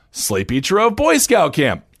of Sleepy Trove Boy Scout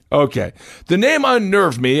Camp. Okay. The name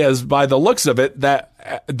unnerved me as by the looks of that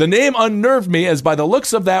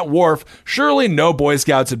wharf. Surely no Boy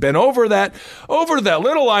Scouts had been over that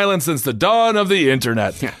little island since the dawn of the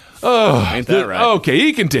internet. Oh, ain't that right? Okay,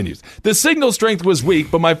 he continues. The signal strength was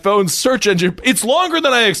weak, but my phone's search engine, it's longer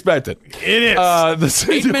than I expected. It is.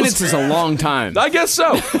 8 minutes is a long time. I guess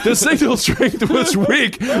so. The signal strength was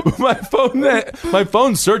weak. My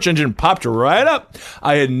phone's search engine popped right up.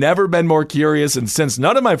 I had never been more curious, and since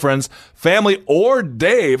none of my friends, family, or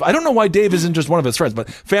Dave, I don't know why Dave isn't just one of his friends, but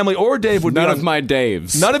family or Dave would be None of my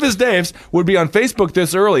Daves. None of his Daves would be on Facebook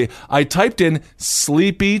this early. I typed in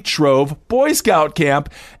Sleepy Trove Boy Scout Camp,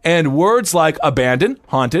 and words like abandoned,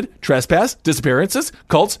 haunted, trespass, disappearances,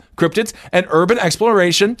 cults, cryptids, and urban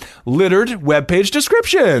exploration littered webpage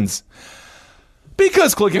descriptions.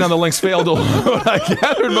 Because clicking on the links failed to load, I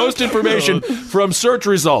gathered most information from search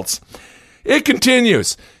results. It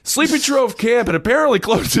continues. Sleepy Trove Camp had apparently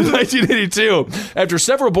closed in 1982 after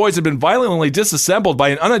several boys had been violently disassembled by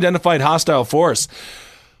an unidentified hostile force.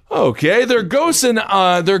 Okay, their ghosts and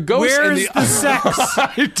Where's the sex?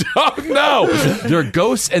 I don't know. Their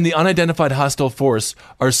ghosts and the unidentified hostile force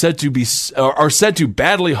are said to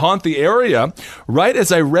badly haunt the area. Right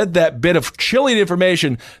as I read that bit of chilling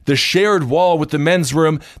information, the shared wall with the men's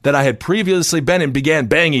room that I had previously been in began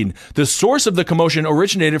banging. The source of the commotion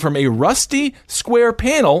originated from a rusty square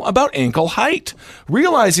panel about ankle height.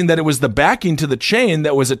 Realizing that it was the backing to the chain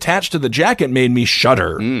that was attached to the jacket made me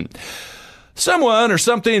shudder. Someone or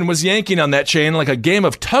something was yanking on that chain like a game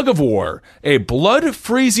of tug-of-war. A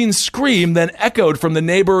blood-freezing scream then echoed from the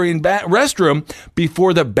neighboring restroom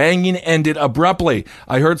before the banging ended abruptly.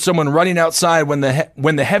 I heard someone running outside when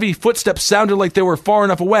the heavy footsteps sounded like they were far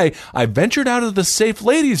enough away. I ventured out of the safe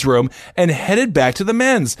ladies' room and headed back to the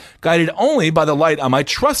men's, guided only by the light on my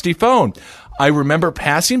trusty phone. I remember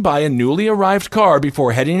passing by a newly arrived car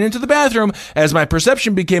before heading into the bathroom as my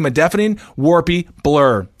perception became a deafening, warpy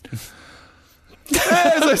blur.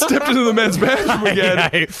 As I stepped into the men's bathroom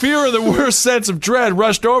again, fear and the worst sense of dread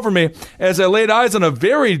rushed over me as I laid eyes on a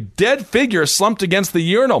very dead figure slumped against the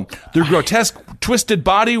urinal. The grotesque, twisted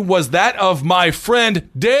body was that of my friend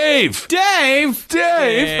Dave. Dave?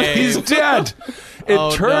 He's dead.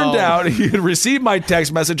 It turned out he had received my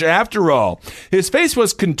text message after all. His face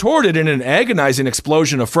was contorted in an agonizing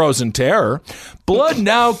explosion of frozen terror. Blood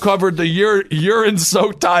now covered the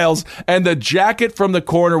urine-soaked tiles, and the jacket from the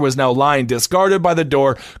corner was now lying discarded by the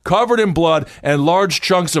door, covered in blood and large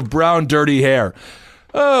chunks of brown, dirty hair.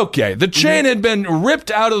 Okay, the chain had been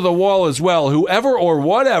ripped out of the wall as well. Whoever or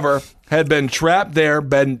whatever had been trapped there,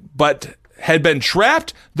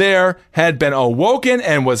 had been awoken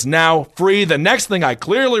and was now free. The next thing I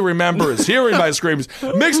clearly remember is hearing my screams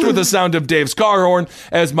mixed with the sound of Dave's car horn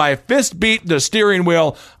as my fist beat the steering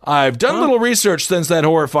wheel. I've done little research since that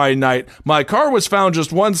horrifying night. My car was found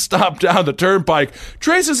just one stop down the turnpike.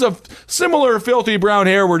 Traces of similar filthy brown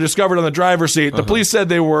hair were discovered on the driver's seat. The police said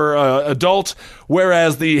they were adult,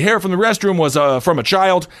 whereas the hair from the restroom was from a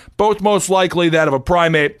child, both most likely that of a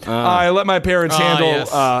primate. I let my parents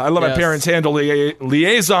handle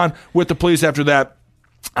liaison with the police after that.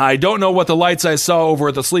 I don't know what the lights I saw over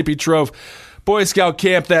at the Sleepy Trove Boy Scout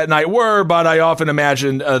camp that night were, but I often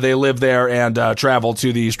imagine they live there and travel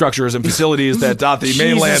to the structures and facilities that dot the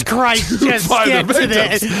mainland. Jesus Christ, just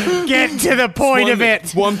get to the point of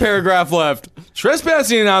it. One paragraph left.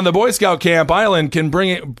 Trespassing on the Boy Scout camp island can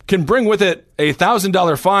bring with it a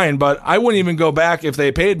 $1,000 fine, but I wouldn't even go back if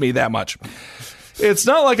they paid me that much. It's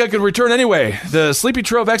not like I could return anyway. The Sleepy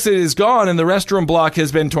Trove exit is gone and the restroom block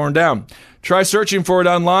has been torn down. Try searching for it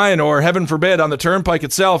online or, heaven forbid, on the turnpike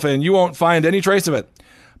itself, and you won't find any trace of it.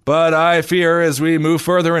 But I fear as we move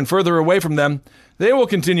further and further away from them, they will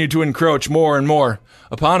continue to encroach more and more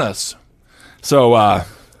upon us. So,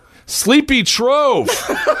 Sleepy Trove.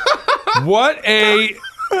 What a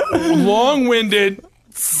long-winded,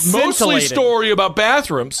 mostly story about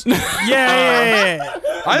bathrooms. Yeah.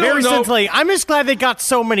 I don't know. I'm just glad they got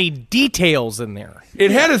so many details in there.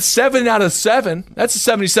 It had a 7 out of 7. That's a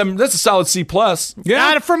 77. That's a solid C+.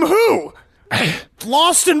 Yeah. From who?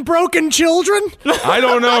 Lost and Broken Children? I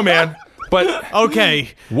don't know, man. But okay.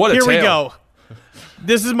 What a Here tale. we go.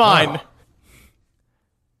 This is mine. Oh.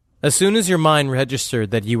 As soon as your mind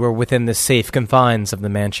registered that you were within the safe confines of the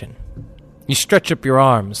mansion, you stretch up your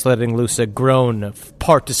arms, letting loose a groan of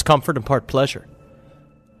part discomfort and part pleasure.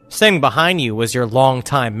 Standing behind you was your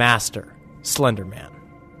longtime master, Slender Man.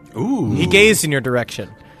 Ooh. He gazed in your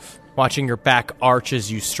direction, watching your back arch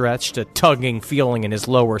as you stretched, a tugging feeling in his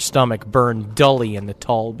lower stomach burned dully in the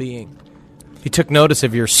tall being. He took notice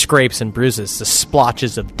of your scrapes and bruises, the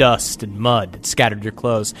splotches of dust and mud that scattered your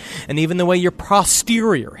clothes, and even the way your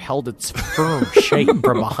posterior held its firm shape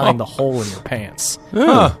from behind the hole in your pants.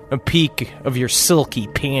 Huh. A peek of your silky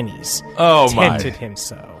panties tempted him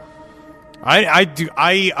so. This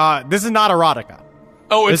is not erotica.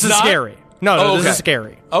 Oh, it's this is not? scary. No, this is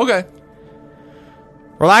scary. Okay.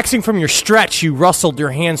 Relaxing from your stretch, you rustled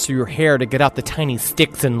your hands through your hair to get out the tiny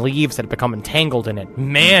sticks and leaves that had become entangled in it.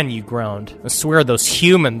 Man, you groaned. I swear those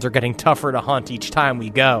humans are getting tougher to hunt each time we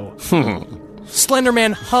go.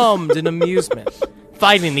 Slenderman hummed in amusement,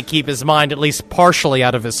 fighting to keep his mind at least partially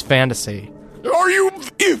out of his fantasy. Are you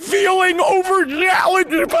feeling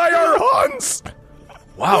over-challenged by our hunts?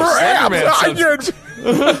 Wow,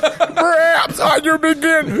 Perhaps I should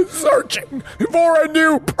begin searching for a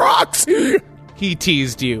new proxy. He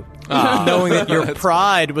teased you, knowing that your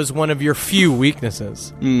pride was one of your few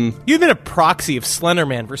weaknesses. You've been a proxy of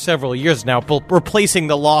Slenderman for several years now, replacing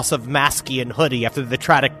the loss of Masky and Hoodie after the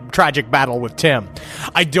tragic battle with Tim.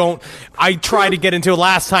 I tried to get into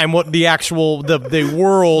last time what the actual the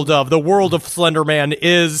world of Slenderman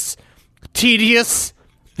is tedious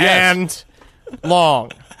and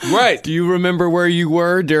long. Right. Do you remember where you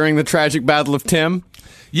were during the tragic battle of Tim?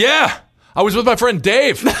 Yeah. I was with my friend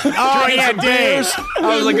Dave. Oh, yeah, Dave.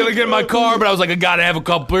 I was going to get in my car, but I was like, I got to have a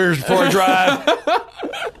couple beers before I drive.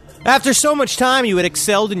 After so much time, you had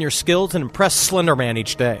excelled in your skills and impressed Slenderman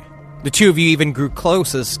each day. The two of you even grew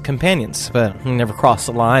close as companions, but you never crossed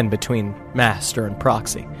the line between master and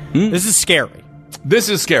proxy. This is scary. This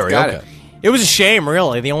is scary. Got okay. it. It was a shame,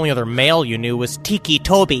 really. The only other male you knew was Tiki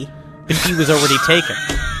Toby, but he was already taken.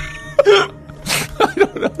 I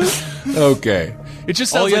don't know. Okay. It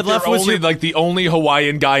just sounds like they're only the only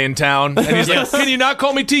Hawaiian guy in town, and he's like, "Can you not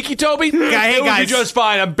call me Tiki Toby? It would be just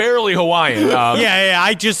fine. I'm barely Hawaiian."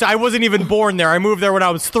 I wasn't even born there. I moved there when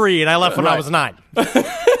I was 3, and I left when I was 9.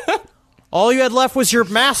 All you had left was your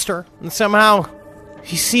master, and somehow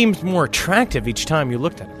he seemed more attractive each time you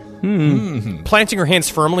looked at him. Planting your hands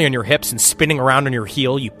firmly on your hips and spinning around on your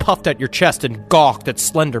heel, you puffed out your chest and gawked at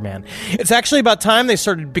Slenderman. It's actually about time they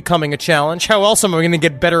started becoming a challenge. How else am I going to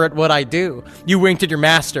get better at what I do? You winked at your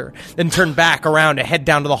master, then turned back around to head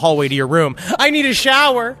down to the hallway to your room. I need a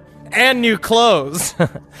shower and new clothes,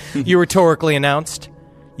 you rhetorically announced.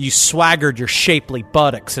 You swaggered your shapely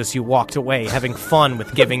buttocks as you walked away, having fun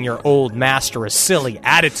with giving your old master a silly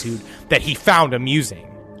attitude that he found amusing.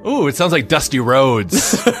 Ooh, it sounds like Dusty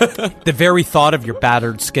Rhodes. The very thought of your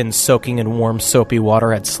battered skin soaking in warm, soapy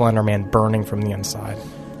water had Slenderman burning from the inside.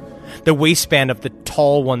 The waistband of the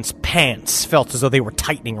tall one's pants felt as though they were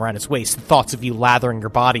tightening around his waist. The thoughts of you lathering your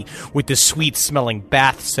body with the sweet-smelling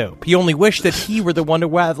bath soap. He only wished that he were the one to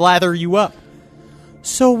lather you up.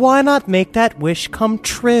 So why not make that wish come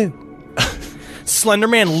true?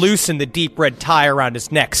 Slenderman loosened the deep red tie around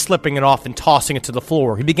his neck, slipping it off and tossing it to the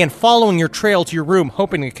floor. He began following your trail to your room,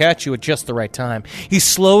 hoping to catch you at just the right time. He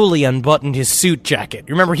slowly unbuttoned his suit jacket.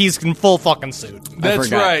 Remember, he's in full fucking suit.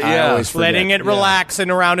 That's right, yeah. Letting it relax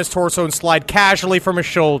and around his torso and slide casually from his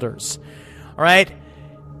shoulders. All right?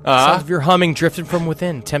 Some of your humming drifted from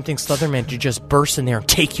within, tempting Slenderman to just burst in there and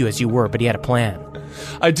take you as you were, but he had a plan.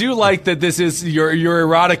 I do like that this is your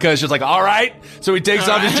erotica is just like, all right. So he takes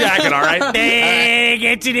off his jacket, all right?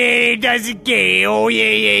 Gets it in, doesn't care. Oh,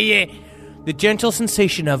 yeah. The gentle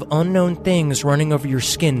sensation of unknown things running over your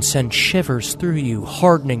skin sends shivers through you,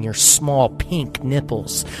 hardening your small pink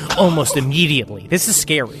nipples almost immediately. This is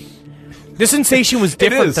scary. The sensation was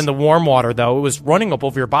different than the warm water, though. It was running up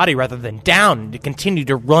over your body rather than down, and it continued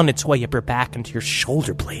to run its way up your back into your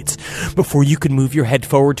shoulder blades. Before you could move your head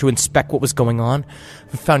forward to inspect what was going on,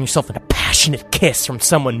 you found yourself in a passionate kiss from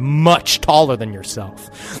someone much taller than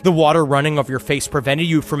yourself. The water running over your face prevented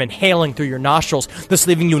you from inhaling through your nostrils, thus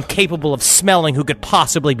leaving you incapable of smelling who could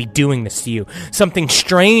possibly be doing this to you. Something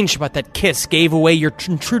strange about that kiss gave away your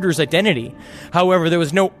intruder's identity. However, there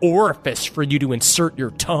was no orifice for you to insert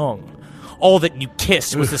your tongue. All that you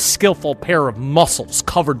kissed was a skillful pair of muscles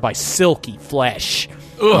covered by silky flesh.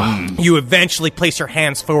 You eventually placed your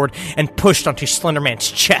hands forward and pushed onto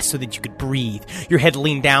Slenderman's chest so that you could breathe. Your head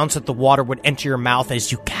leaned down so that the water would enter your mouth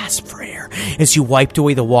as you gasped for air. As you wiped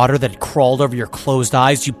away the water that had crawled over your closed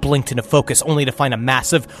eyes, you blinked into focus only to find a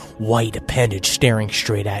massive white appendage staring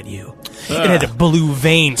straight at you. It had a blue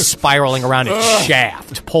vein spiraling around its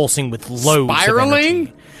shaft, pulsing with loads of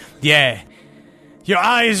energy. Yeah. Your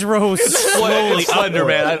eyes rose slowly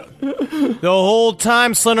Slenderman. The whole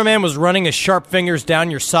time, Slenderman was running his sharp fingers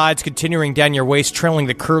down your sides, continuing down your waist, trailing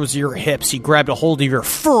the curves of your hips. He grabbed a hold of your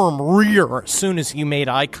firm rear. As soon as he made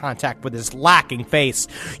eye contact with his lacking face,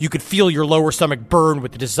 you could feel your lower stomach burn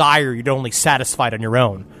with the desire you'd only satisfied on your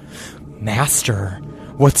own. Master,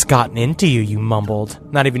 what's gotten into you, you mumbled.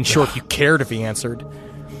 Not even sure if you cared if he answered.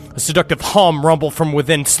 A seductive hum rumbled from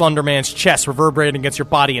within Slenderman's chest, reverberating against your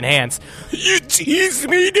body and hands. You teased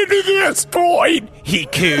me to this point, he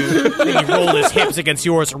cooed. Then he rolled his hips against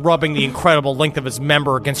yours, rubbing the incredible length of his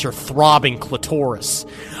member against your throbbing clitoris.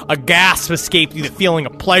 A gasp escaped you, the feeling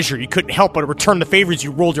of pleasure. You couldn't help but return the favor as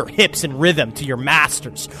you rolled your hips in rhythm to your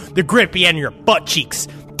master's. The grip he had in your butt cheeks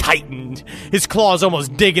tightened, his claws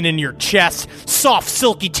almost digging into your chest. Soft,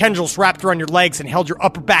 silky tendrils wrapped around your legs and held your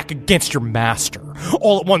upper back against your master.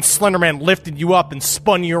 All at once, Slenderman lifted you up and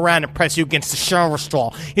spun you around and pressed you against the shower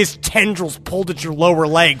stall. His tendrils pulled at your lower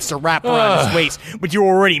legs to wrap around his waist, but you were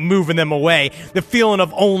already moving them away. The feeling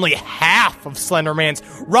of only half of Slenderman's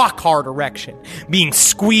rock-hard erection being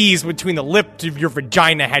squeezed between the lips of your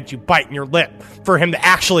vagina had you biting your lip for him to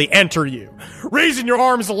actually enter you. Raising your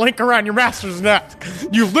arms to link around your master's neck,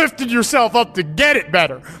 you lifted yourself up to get it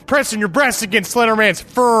better, pressing your breasts against Slenderman's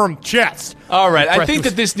firm chest. All right, I think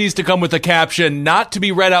that this needs to come with a caption not to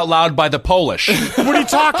be read out loud by the Polish. What are you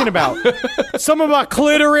talking about? Something about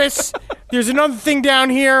clitoris. There's another thing down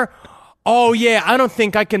here. Oh, yeah, I don't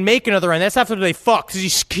think I can make another round. That's after they fucked,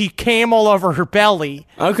 because he came all over her belly.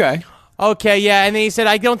 Okay, yeah, and then he said,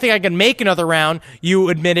 I don't think I can make another round. You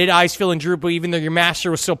admitted, eyes feeling droopy, even though your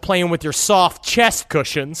master was still playing with your soft chest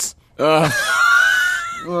cushions.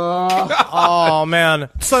 Oh, man.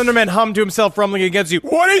 Slenderman hummed to himself, rumbling against you.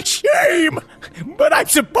 What a shame! But I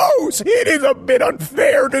suppose it is a bit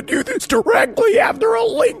unfair to do this directly after a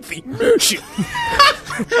lengthy mission.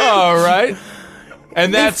 All right.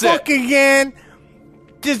 And that's fuck again.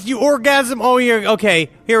 Just you orgasm. Oh, yeah.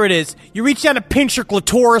 Okay, here it is. You reach down to pinch your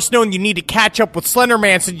clitoris, knowing you need to catch up with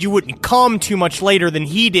Slenderman so you wouldn't come too much later than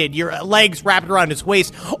he did. Your legs wrapped around his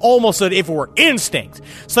waist, almost as if it were instinct.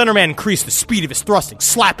 Slenderman increased the speed of his thrusting,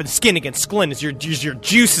 slapping skin against skin as your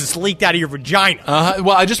juices leaked out of your vagina.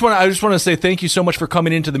 Well, I just want to say thank you so much for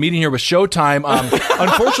coming into the meeting here with Showtime.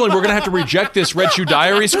 Unfortunately, we're gonna have to reject this Red Shoe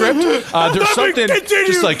Diary script. There's something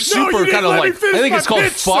just like super kind of like I think it's called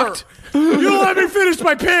pitch, fucked. Sir. You let me finish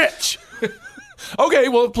my pitch. Okay,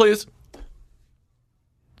 well, please.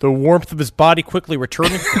 The warmth of his body quickly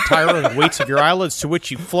returning to the tiring weights of your eyelids, to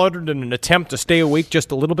which you fluttered in an attempt to stay awake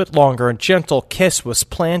just a little bit longer. A gentle kiss was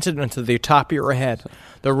planted into the top of your head.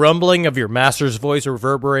 The rumbling of your master's voice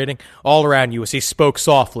reverberating all around you as he spoke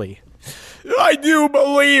softly. I do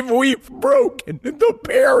believe we've broken the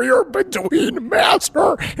barrier between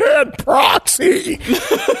master and proxy.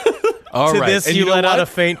 All to right. this, and you let know out what? a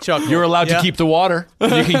faint chuckle. You're allowed to keep the water. You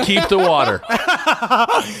can keep the water.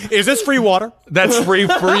 Is this free water? That's free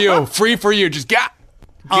for you. Free for you. Just get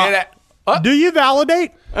it. Do you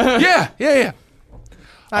validate? Yeah. That's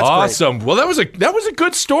awesome. Great. Well, that was a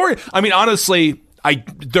good story. I mean, honestly,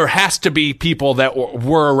 there has to be people that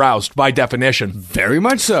were aroused by definition. Very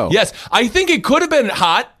much so. Yes, I think it could have been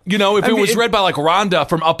hot. You know, if it was read by like Rhonda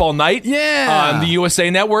from Up All Night, on the USA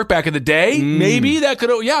Network back in the day, maybe that could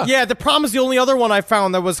have. Yeah. The problem is the only other one I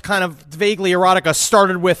found that was kind of vaguely erotica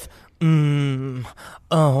started with,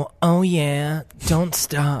 oh yeah, don't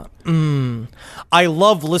stop. I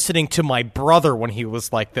love listening to my brother when he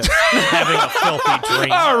was like this, having a filthy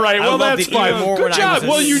dream. All right, well, that's fine. Good job.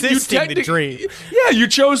 Well, you dream. Yeah, you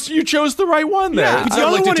chose the right one there. Yeah, It the sounded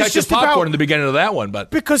other like one is Detective just Popcorn about- in the beginning of that one,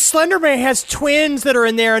 but Because Slenderman has twins that are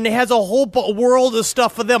in there, and it has a whole world of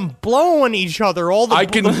stuff of them blowing each other. All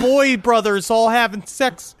the boy brothers all having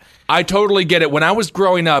sex. I totally get it. When I was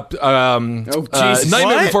growing up, Jesus.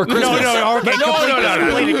 Nightmare What? Before Christmas. Okay,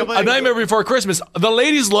 No. A Nightmare Before Christmas. The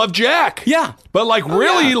ladies love Jack. Yeah. But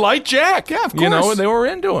really liked Jack. Yeah, of You know, course. and they were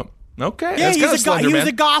into him. Okay. Yeah, that's he was kinda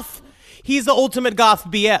a goth. He's the ultimate goth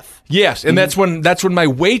BF. Yes, and that's when my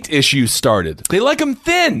weight issues started. They like them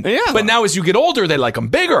thin. Yeah. But now as you get older, they like them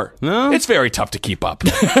bigger. No. It's very tough to keep up.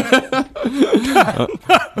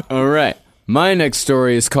 All right. My next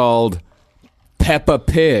story is called Peppa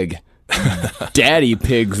Pig. Daddy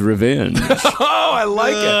Pig's Revenge. Oh, I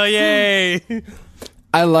like it. Yay.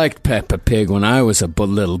 I liked Peppa Pig when I was a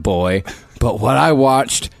little boy, but what I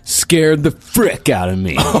watched scared the frick out of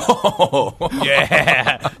me.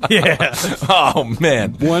 Yeah. Oh,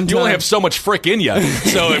 man. One You time- only have so much frick in you.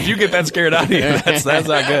 So if you get that scared out of you, that's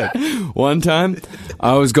not good. One time,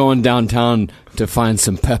 I was going downtown to find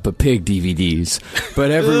some Peppa Pig DVDs,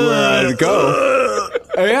 but everywhere I'd go,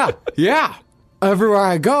 everywhere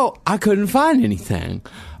I go, I couldn't find anything.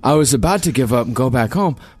 I was about to give up and go back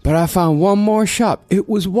home, but I found one more shop. It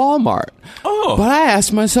was Walmart. Oh. But I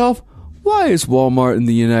asked myself, why is Walmart in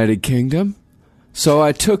the United Kingdom? So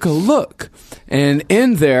I took a look, and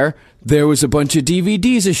in there was a bunch of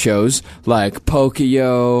DVDs of shows like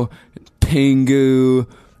Pokio, Pingu,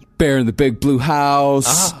 Bear in the Big Blue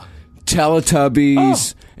House,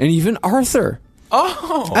 Teletubbies, and even Arthur.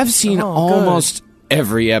 Oh. I've seen almost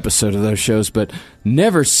every episode of those shows, but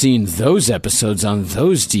never seen those episodes on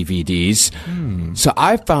those DVDs. So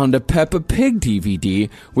I found a Peppa Pig DVD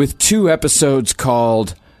with 2 episodes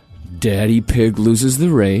called Daddy Pig Loses the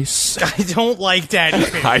Race I don't like Daddy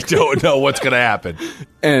Pig. I don't know what's going to happen.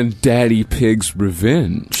 and Daddy Pig's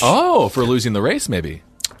Revenge. Oh, for losing the race, maybe.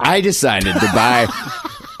 I decided to buy...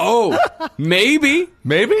 maybe.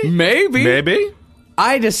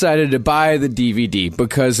 I decided to buy the DVD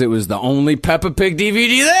because it was the only Peppa Pig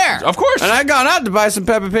DVD there. Of course. And I gone out to buy some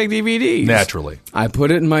Peppa Pig DVDs. Naturally. I put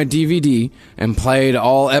it in my DVD and played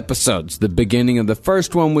all episodes. The beginning of the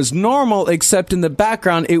first one was normal, except in the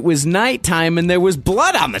background it was nighttime and there was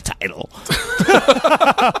blood on the title.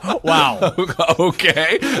 Wow.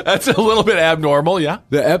 Okay. That's a little bit abnormal, yeah.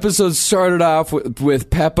 The episode started off with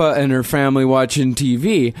Peppa and her family watching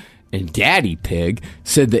TV, and Daddy Pig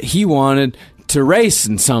said that he wanted to race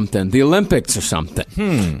in something, the Olympics or something.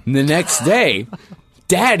 And the next day,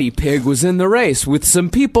 Daddy Pig was in the race with some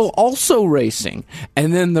people also racing.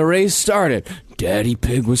 And then the race started. Daddy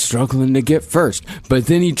Pig was struggling to get first, but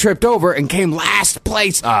then he tripped over and came last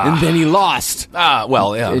place, and then he lost.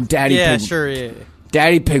 Well, yeah. And Daddy Yeah, Pig, sure. Yeah.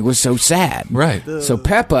 Daddy Pig was so sad. Right. So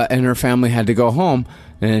Peppa and her family had to go home,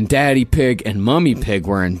 and Daddy Pig and Mummy Pig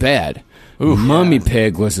were in bed. Mummy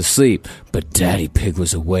Pig was asleep, but Daddy Pig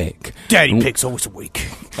was awake. Daddy Pig's always awake.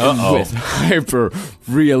 With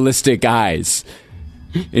hyper-realistic eyes.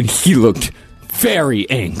 And he looked very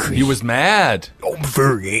angry. He was mad. I'm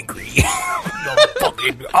very angry.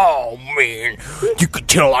 Oh, man. You could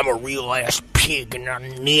tell I'm a real-ass pig and I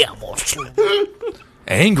never sleep.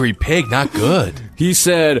 Angry pig, not good. He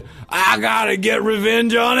said, I gotta get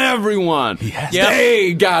revenge on everyone. Yes.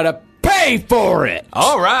 They gotta pay for it.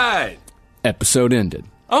 All right. Episode ended.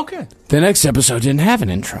 Okay. The next episode didn't have an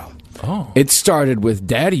intro. Oh. It started with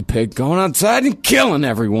Daddy Pig going outside and killing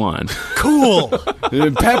everyone. Cool.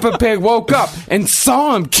 Then Peppa Pig woke up and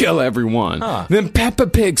saw him kill everyone. Then Peppa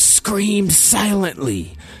Pig screamed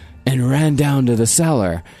silently and ran down to the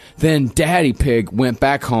cellar. Then Daddy Pig went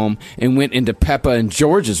back home and went into Peppa and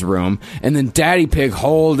George's room. And then Daddy Pig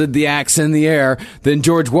holded the axe in the air. Then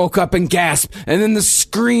George woke up and gasped. And then the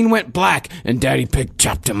screen went black and Daddy Pig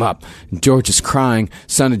chopped him up. And George's crying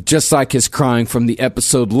sounded just like his crying from the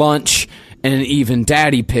episode Lunch. And even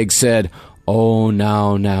Daddy Pig said, "Oh,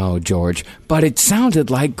 now, George." But it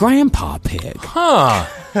sounded like Grandpa Pig. Huh.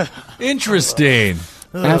 Interesting.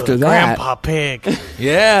 After that... Grandpa Pig.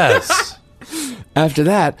 Yes. After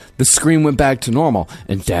that, the screen went back to normal,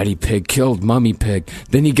 and Daddy Pig killed Mummy Pig.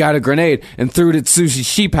 Then he got a grenade and threw it at Susie's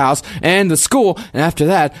sheep house and the school, and after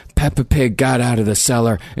that, Peppa Pig got out of the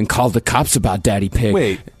cellar and called the cops about Daddy Pig.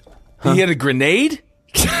 Wait. He had a grenade?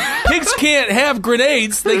 Pigs can't have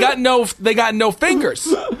grenades. They got no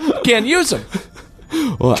fingers. Can't use them.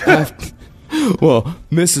 Well,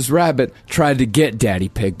 Mrs. Rabbit tried to get Daddy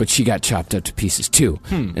Pig, but she got chopped up to pieces too.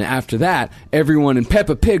 And after that, everyone in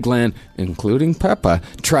Peppa Pig Land, including Peppa,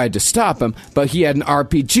 tried to stop him, but he had an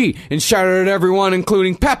RPG and shouted at everyone,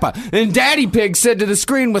 including Peppa. And Daddy Pig said to the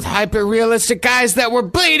screen with hyper-realistic eyes that were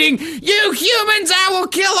bleeding, "You humans, I will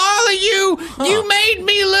kill all of you! You made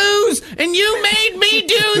me lose, and you made me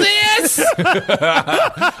do this!"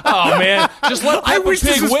 Oh, man. Just let Peppa I wish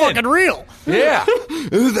Pig this was win. fucking real. Yeah.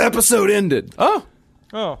 The episode ended. Oh.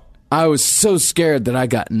 I was so scared that I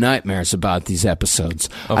got nightmares about these episodes.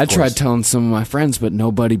 Of I course. tried telling some of my friends, but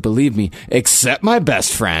nobody believed me, except my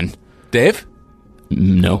best friend. Dave?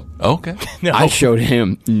 No. Okay. No. I showed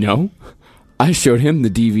him the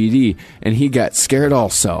DVD, and he got scared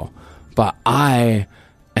also. But I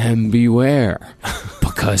am beware,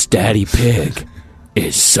 because Daddy Pig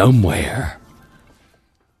is somewhere.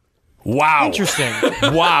 Wow. Interesting.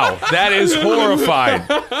 Wow. That is horrifying.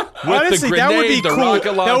 With Honestly, the grenade, that would be the cool.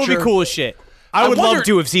 rocket launcher. That would be cool as shit. I would wonder- love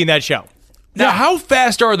to have seen that show. Now, how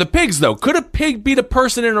fast are the pigs, though? Could a pig beat a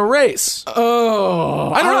person in a race?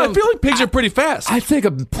 Oh, I don't know. I feel like pigs are pretty fast. I think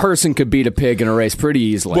a person could beat a pig in a race pretty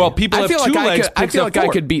easily. Well, people I have feel two like legs, I pigs feel have like I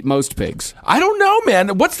four. could beat most pigs. I don't know,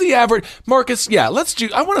 man. What's the average? Marcus, yeah, let's do.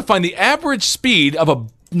 I want to find the average speed of a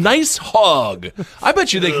nice hog. I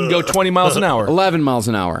bet you they can go 20 miles an hour. 11 miles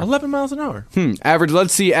an hour. 11 miles an hour. Average.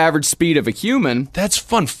 Let's see average speed of a human. That's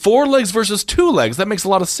fun. 4 legs versus 2 legs. That makes a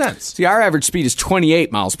lot of sense. See, our average speed is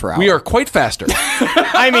 28 miles per hour. We are quite faster.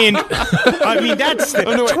 I mean, that's 28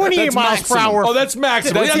 that's miles per maximum. hour. Oh, that's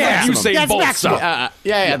maximum. That's That's maximum. Usain That's Bolt maximum. stuff.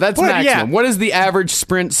 Yeah, that's But, maximum. yeah. What is the average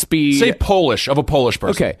sprint speed? Say Polish of a Polish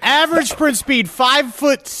person. Okay. Average sprint speed,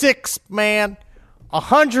 5'6", man,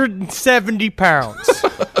 170 pounds.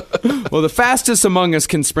 Well, the fastest among us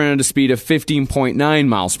can sprint at a speed of 15.9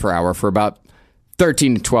 miles per hour for about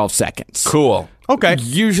 13 to 12 seconds. Cool. Okay.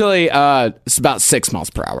 Usually, it's about 6 miles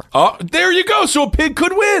per hour. Oh, there you go. So a pig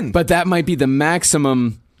could win. But that might be the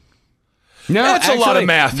maximum. No, That's a lot of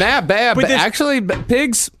math. Not bad. But this- actually,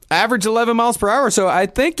 pigs average 11 miles per hour. So I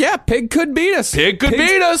think, pig could beat us. Pig could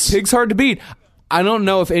beat us. Pig's hard to beat. I don't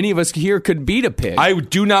know if any of us here could beat a pig. I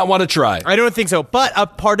do not want to try. I don't think so. But a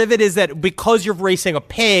part of it is that because you're racing a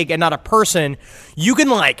pig and not a person, you can,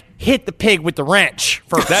 hit the pig with the wrench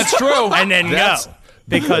first. That's true. And then That's- go.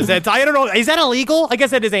 Because that's, I don't know, is that illegal? I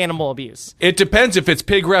guess that is animal abuse. It depends if it's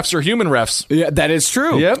pig refs or human refs. Yeah, that is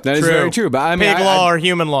true. Yep, that is true. very true. But I mean, Pig law or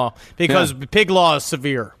human law. Because pig law is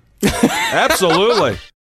severe. Absolutely.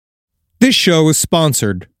 This show is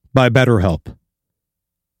sponsored by BetterHelp.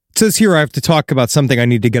 It says here I have to talk about something I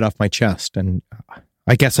need to get off my chest, and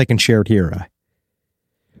I guess I can share it here.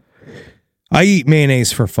 I eat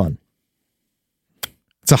mayonnaise for fun.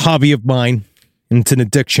 It's a hobby of mine, and it's an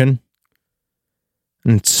addiction.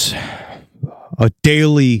 And it's a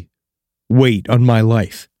daily weight on my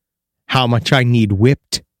life. How much I need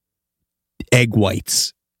whipped egg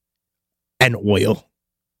whites and oil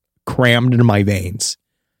crammed into my veins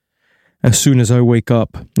as soon as I wake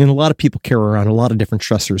up. And a lot of people carry around a lot of different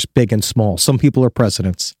stressors, big and small. Some people are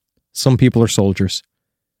presidents. Some people are soldiers.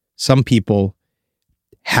 Some people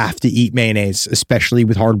have to eat mayonnaise, especially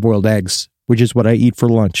with hard-boiled eggs, which is what I eat for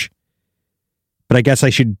lunch. But I guess I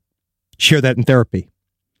should share that in therapy.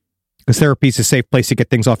 Because therapy is a safe place to get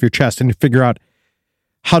things off your chest and to figure out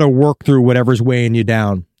how to work through whatever's weighing you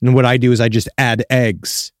down. And what I do is I just add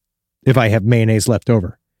eggs if I have mayonnaise left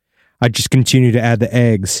over. I just continue to add the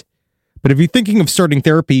eggs. But if you're thinking of starting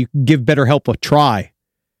therapy, give BetterHelp a try.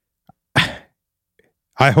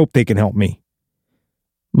 I hope they can help me.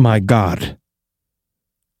 My God.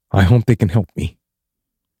 I hope they can help me.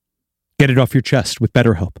 Get it off your chest with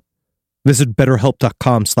BetterHelp. Visit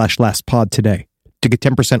BetterHelp.com/lastpod today to get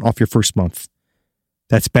 10% off your first month.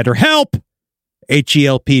 That's BetterHelp.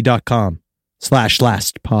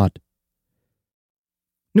 HELP.com/lastpod.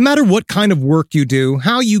 No matter what kind of work you do,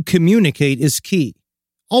 how you communicate is key.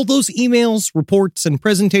 All those emails, reports, and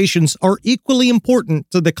presentations are equally important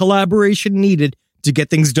to the collaboration needed to get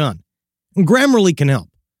things done. And Grammarly can help.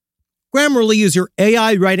 Grammarly is your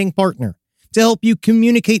AI writing partner to help you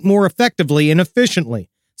communicate more effectively and efficiently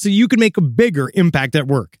so you can make a bigger impact at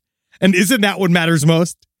work. And isn't that what matters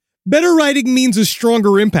most? Better writing means a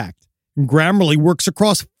stronger impact. And Grammarly works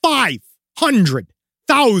across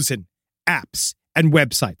 500,000 apps and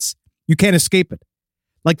websites. You can't escape it.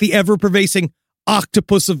 Like the ever-pervasive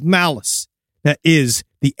octopus of malice that is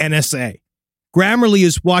the NSA. Grammarly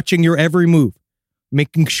is watching your every move,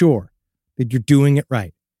 making sure that you're doing it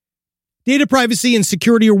right. Data privacy and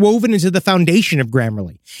security are woven into the foundation of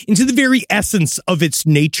Grammarly, into the very essence of its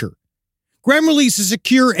nature. Grammarly is a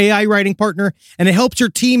secure AI writing partner, and it helps your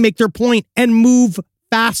team make their point and move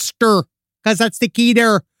faster, because that's the key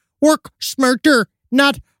there. Work smarter,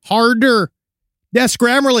 not harder. Yes,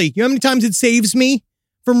 Grammarly. You know how many times it saves me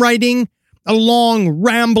from writing a long,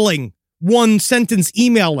 rambling, one-sentence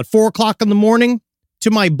email at 4 o'clock in the morning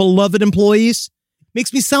to my beloved employees?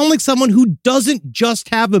 Makes me sound like someone who doesn't just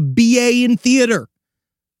have a BA in theater.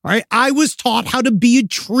 All right? I was taught how to be a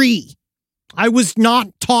tree. I was not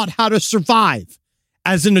taught how to survive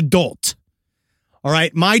as an adult. All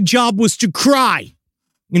right? My job was to cry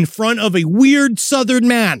in front of a weird Southern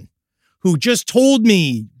man who just told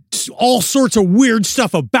me all sorts of weird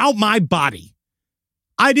stuff about my body.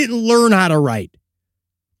 I didn't learn how to write.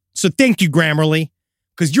 So thank you, Grammarly,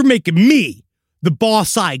 because you're making me the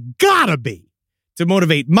boss I gotta be to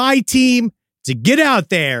motivate my team to get out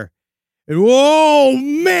there. And, oh,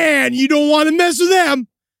 man, you don't want to mess with them.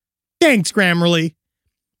 Thanks, Grammarly.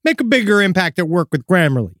 Make a bigger impact at work with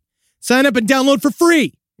Grammarly. Sign up and download for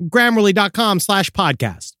free.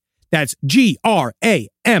 Grammarly.com/podcast. That's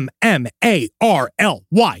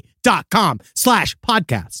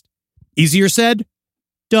GRAMMARLY.com/podcast. Easier said,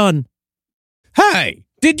 done. Hey,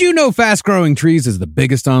 did you know Fast Growing Trees is the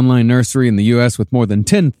biggest online nursery in the U.S. with more than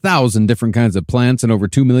 10,000 different kinds of plants and over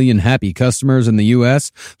 2 million happy customers in the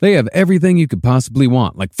U.S.? They have everything you could possibly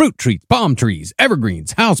want, like fruit trees, palm trees,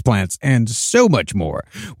 evergreens, houseplants, and so much more.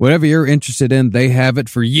 Whatever you're interested in, they have it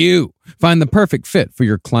for you. Find the perfect fit for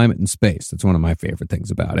your climate and space. That's one of my favorite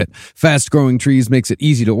things about it. Fast Growing Trees makes it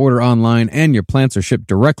easy to order online, and your plants are shipped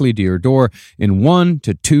directly to your door in 1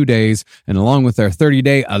 to 2 days. And along with their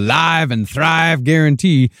 30-day Alive and Thrive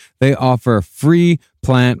guarantee, they offer free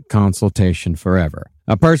plant consultation forever.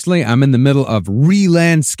 Now, personally, I'm in the middle of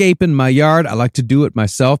re-landscaping my yard. I like to do it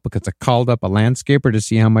myself because I called up a landscaper to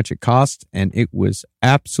see how much it cost, and it was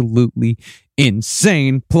absolutely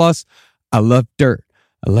insane. Plus, I love dirt.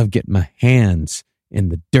 I love getting my hands in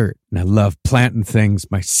the dirt, and I love planting things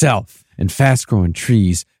myself. And Fast Growing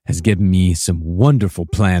Trees has given me some wonderful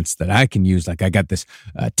plants that I can use. Like I got this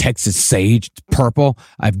Texas sage, it's purple.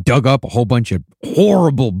 I've dug up a whole bunch of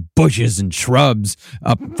horrible bushes and shrubs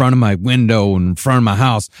up in front of my window and in front of my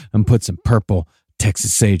house and put some purple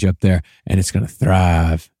Texas sage up there, and it's going to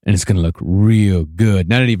thrive, and it's going to look real good.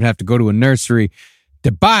 And I didn't even have to go to a nursery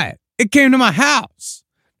to buy it. It came to my house.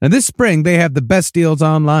 Now, this spring, they have the best deals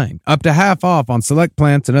online, up to half off on select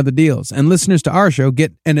plants and other deals. And listeners to our show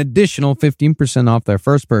get an additional 15% off their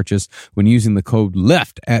first purchase when using the code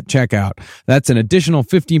LEFT at checkout. That's an additional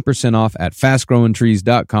 15% off at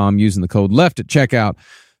fastgrowingtrees.com using the code LEFT at checkout.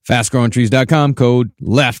 Fastgrowingtrees.com, code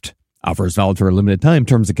LEFT. Offer is valid for a limited time.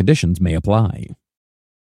 Terms and conditions may apply.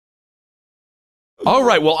 All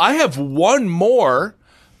right, well, I have one more.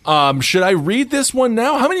 Should I read this one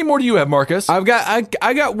now? How many more do you have, Marcus? I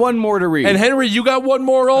got one more to read. And Henry, you got one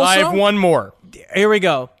more also? I have one more. Here we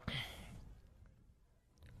go.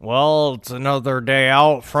 Well, it's another day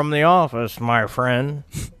out from the office, my friend,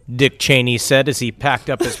 Dick Cheney said as he packed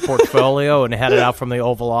up his portfolio and headed out from the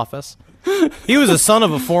Oval Office. He was the son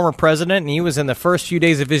of a former president, and he was in the first few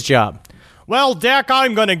days of his job. Well, Dick,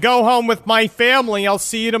 I'm going to go home with my family. I'll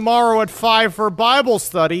see you tomorrow at 5 for Bible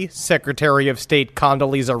study, Secretary of State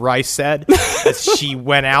Condoleezza Rice said as she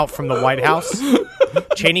went out from the White House.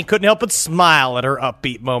 Cheney couldn't help but smile at her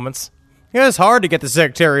upbeat moments. It was hard to get the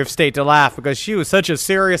Secretary of State to laugh because she was such a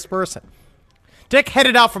serious person. Dick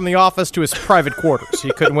headed out from the office to his private quarters.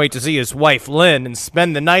 He couldn't wait to see his wife, Lynn, and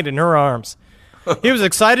spend the night in her arms. He was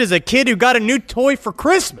excited as a kid who got a new toy for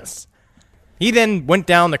Christmas. He then went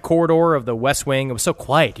down the corridor of the West Wing. It was so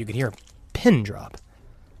quiet you could hear a pin drop.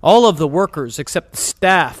 All of the workers except the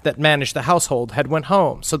staff that managed the household had went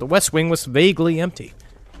home, so the West Wing was vaguely empty.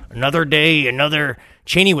 Another day,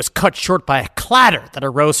 Cheney was cut short by a clatter that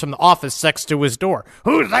arose from the office next to his door.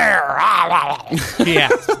 "Who's there?" he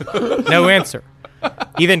asked. No answer.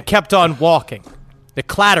 He then kept on walking. The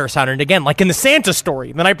clatter sounded again, like in the Santa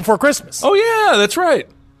story the night before Christmas. Oh, yeah, that's right.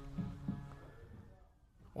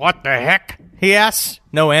 "What the heck?" he asked.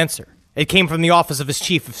 No answer. It came from the office of his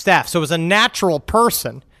chief of staff, so as a natural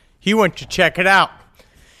person, he went to check it out.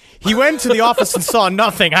 He went to the office and saw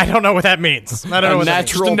nothing. I don't know what that means. I don't know what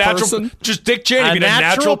that means. Just Dick Cheney being a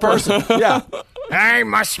natural person. Yeah. "I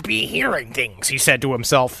must be hearing things," he said to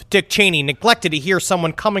himself. Dick Cheney neglected to hear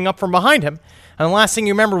someone coming up from behind him, and the last thing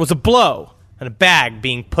he remembered was a blow and a bag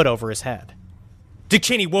being put over his head. Dick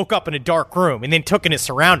Cheney woke up in a dark room and then took in his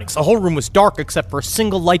surroundings. The whole room was dark except for a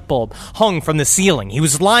single light bulb hung from the ceiling. He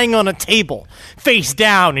was lying on a table, face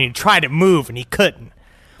down, and he tried to move, and he couldn't.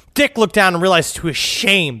 Dick looked down and realized to his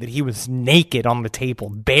shame that he was naked on the table,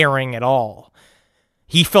 bearing it all.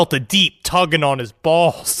 He felt a deep tugging on his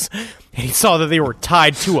balls, and he saw that they were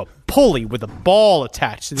tied to a pulley with a ball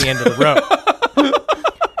attached to the end of the rope.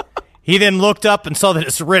 He then looked up and saw that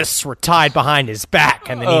his wrists were tied behind his back,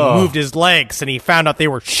 and then he moved his legs, and he found out they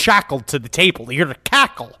were shackled to the table. He heard a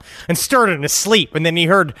cackle and stirred in his sleep, and then he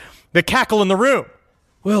heard the cackle in the room.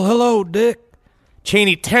 Well, hello, Dick.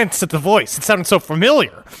 Cheney tensed at the voice. It sounded so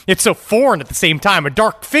familiar, yet so foreign at the same time. A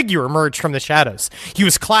dark figure emerged from the shadows. He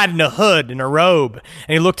was clad in a hood and a robe,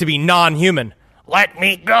 and he looked to be non-human. "Let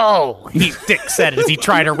me go," Dick said as he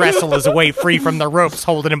tried to wrestle his way free from the ropes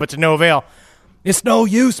holding him, but to no avail. It's no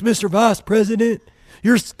use, Mr. Vice President.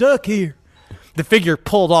 You're stuck here. The figure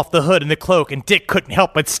pulled off the hood and the cloak, and Dick couldn't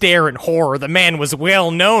help but stare in horror. The man was well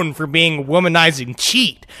known for being a womanizing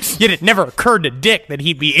cheat, yet it never occurred to Dick that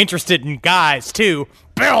he'd be interested in guys, too.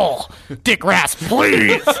 "Bill!" Dick rasped.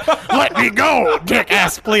 "Please, let me go," Dick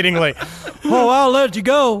asked pleadingly. Oh, I'll let you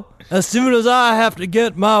go as soon as I have to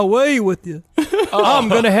get my way with you. I'm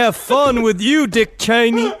going to have fun with you, Dick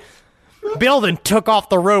Cheney. Bill then took off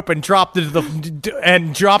the rope and dropped to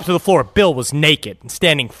the floor. Bill was naked and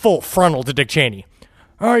standing full frontal to Dick Cheney.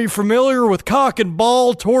 Are you familiar with cock and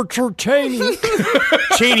ball torture, Cheney?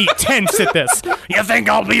 Cheney tensed at this. "You think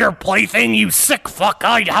I'll be your plaything, you sick fuck?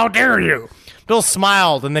 How dare you?" Bill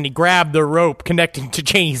smiled, and then he grabbed the rope connecting to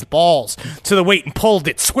Cheney's balls to the weight and pulled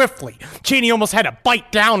it swiftly. Cheney almost had to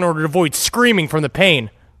bite down in order to avoid screaming from the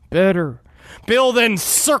pain. Better. Bill then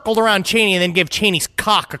circled around Cheney and then gave Cheney's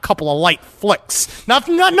cock a couple of light flicks. Not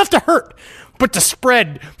enough to hurt, but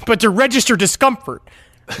to register discomfort.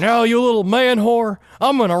 Now, you little man whore,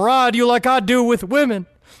 I'm going to ride you like I do with women.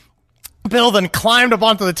 Bill then climbed up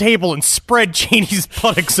onto the table and spread Cheney's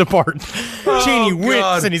buttocks apart. Cheney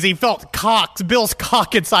winced, and as he felt Bill's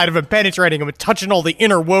cock inside of him penetrating him and touching all the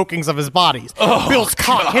inner workings of his body. Bill's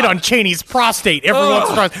cock hit on Cheney's prostate every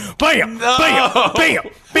once in a while. Bam! Bam! Bam!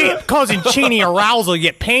 Bam! Causing Cheney arousal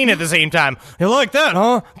yet pain at the same time. You like that,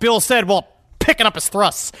 huh? Bill said, while picking up his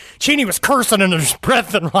thrusts. Cheney was cursing under his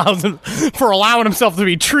breath for allowing himself to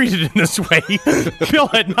be treated in this way. Bill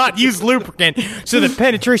had not used lubricant, so the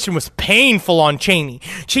penetration was painful on Cheney.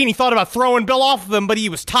 Cheney thought about throwing Bill off of him, but he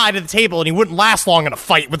was tied to the table and he wouldn't last long in a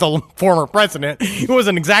fight with the former president. He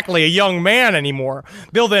wasn't exactly a young man anymore.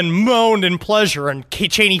 Bill then moaned in pleasure, and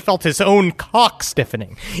Cheney felt his own cock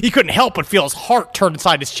stiffening. He couldn't help but feel his heart turn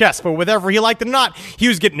inside his chest, but whether he liked it or not, he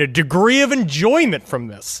was getting a degree of enjoyment from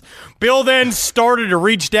this. Bill then started to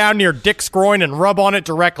reach down near Dick's groin and rub on it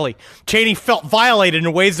directly. Cheney felt violated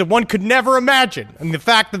in ways that one could never imagine, and the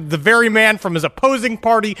fact that the very man from his opposing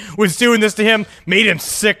party was doing this to him made him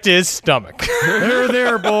sick to his stomach.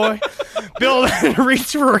 There, boy. Bill then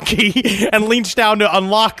reached for a key and leaned down to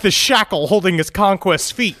unlock the shackle holding his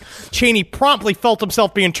conquest's feet. Cheney promptly felt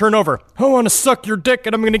himself being turned over. "I want to suck your dick,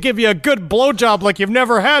 and I'm going to give you a good blowjob like you've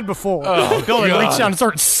never had before." Bill then reached down and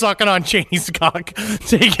started sucking on Cheney's cock,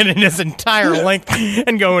 taking it in his entire length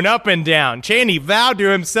and going up and down. Cheney vowed to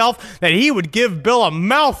himself that he would give Bill a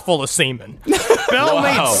mouthful of semen. Bill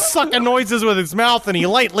made sucking noises with his mouth, and he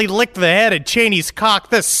lightly licked the head of Cheney's cock.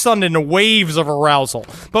 This sent into waves of arousal.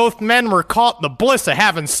 Both men were caught in the bliss of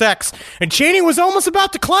having sex, and Cheney was almost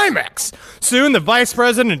about to climax. Soon, the vice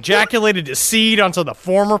president ejaculated his seed onto the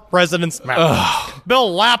former president's mouth.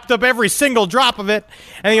 Bill lapped up every single drop of it,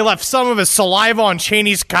 and he left some of his saliva on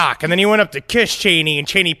Cheney's cock, and then he went up to kiss Cheney, and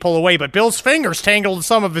Cheney pulled away, but Bill's fingers tangled in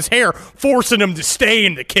some of his hair, forcing him to stay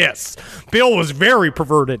in the kiss. Bill was very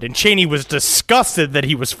perverted, and Cheney was disgusted that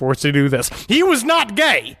he was forced to do this. He was not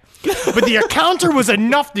gay, but the encounter was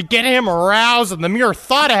enough to get him aroused, and the mere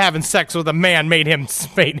thought of having sex with a man made him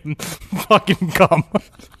fucking come.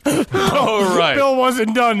 Oh, right. Bill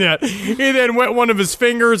wasn't done yet. He then wet one of his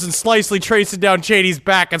fingers and slightly traced it down Cheney's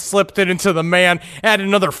back and slipped it into the man. Added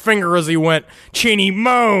another finger as he went. Cheney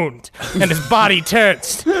moaned, and his body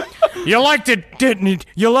tensed. You liked it, didn't you?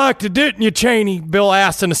 You liked it, didn't you, Cheney? Bill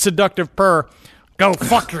asked in a seductive purr. Go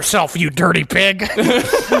fuck yourself, you dirty pig.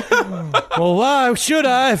 Well, why should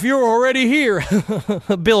I if you're already here?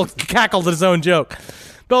 Bill cackled at his own joke.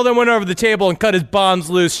 Bill then went over the table and cut his bonds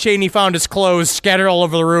loose. Cheney found his clothes scattered all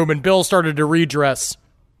over the room, and Bill started to redress.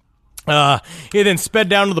 He then sped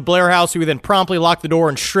down to the Blair house. He then promptly locked the door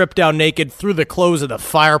and stripped down naked, threw the clothes at the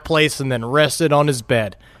fireplace, and then rested on his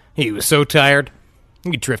bed. He was so tired,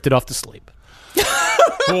 he drifted off to sleep.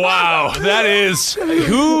 Wow, that is...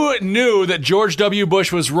 Who knew that George W.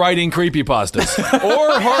 Bush was writing creepypastas? Or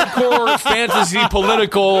hardcore fantasy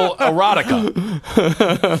political erotica?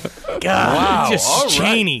 God, wow, just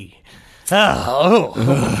Cheney. Oh.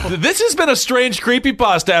 This has been a strange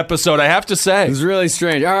creepypasta episode, I have to say. It's really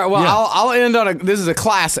strange. All right, well, yeah. I'll end on this is a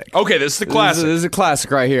classic. Okay, this is the classic. This is a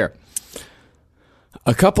classic right here.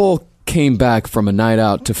 A couple came back from a night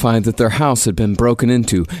out to find that their house had been broken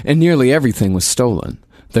into and nearly everything was stolen.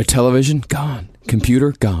 Their television, gone.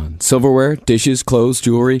 Computer gone. Silverware, dishes, clothes,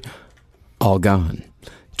 jewelry, all gone.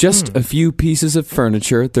 Just a few pieces of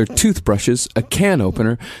furniture, their toothbrushes, a can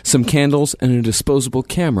opener, some candles, and a disposable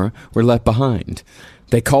camera were left behind.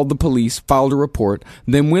 They called the police, filed a report,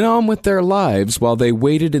 then went on with their lives while they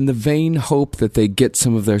waited in the vain hope that they'd get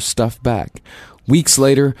some of their stuff back. Weeks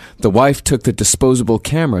later, the wife took the disposable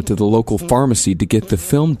camera to the local pharmacy to get the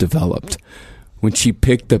film developed. When she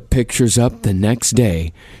picked the pictures up the next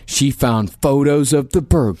day, she found photos of the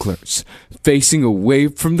burglars facing away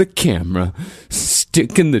from the camera,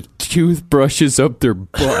 sticking the toothbrushes up their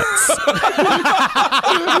butts.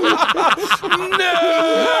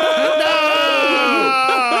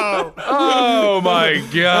 Oh my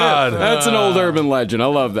God. That's an old urban legend. I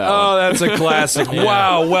love that one. Oh, that's a classic.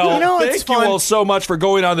 Wow. Well, thank you all so much for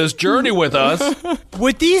going on this journey with us.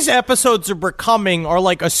 What these episodes are becoming are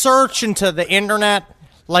like a search into the internet,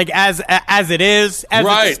 like as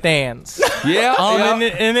it stands. Yeah.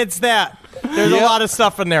 And it's that. There's a lot of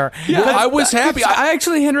stuff in there. Yeah, I was happy. I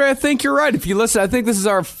actually, Henry, I think you're right. If you listen, I think this is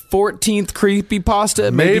our 14th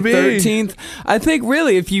Creepypasta, maybe 13th. I think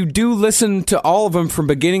really, if you do listen to all of them from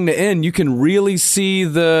beginning to end, you can really see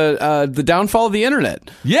the downfall of the internet.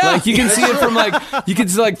 Yeah, like you can see it from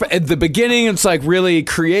at the beginning. It's like really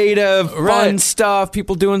creative, fun stuff.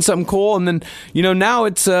 People doing something cool, and then now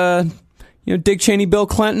it's Dick Cheney, Bill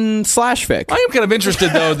Clinton, slashfic. I am kind of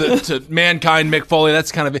interested, though, to Mankind, Mick Foley.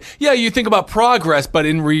 That's kind of you think about progress, but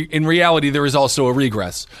in reality, there is also a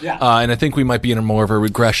regress. Yeah. And I think we might be in more of a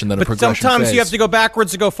regression than a progression. Sometimes phase. you have to go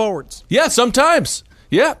backwards to go forwards. Yeah, sometimes.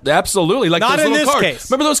 Yeah, absolutely. Like not those in little this cars.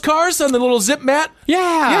 case. Remember those cars on the little zip mat?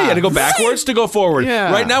 Yeah. You had to go backwards to go forward.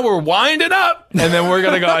 Yeah. Right now, we're winding up, and then we're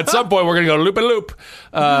gonna go. At some point, we're gonna go loop and loop,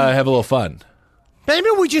 have a little fun. Maybe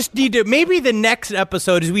we just need to. Maybe the next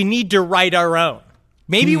episode is we need to write our own.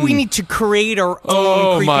 Maybe we need to create our own.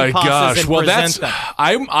 Oh my gosh! And well, present them.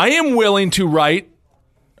 I am willing to write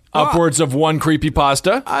upwards of one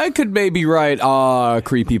creepypasta. I could maybe write a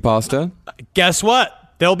creepypasta. Guess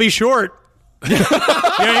what? They'll be short. You know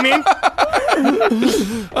what I mean?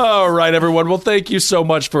 All right, everyone. Well, thank you so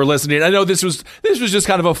much for listening. I know this was just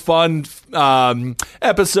kind of a fun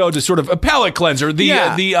episode, to sort of a palate cleanser.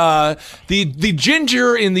 The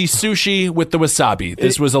ginger in the sushi with the wasabi.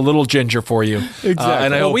 This was a little ginger for you, exactly.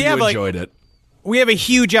 And I hope you enjoyed it. We have a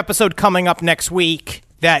huge episode coming up next week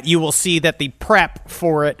that you will see that the prep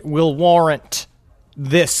for it will warrant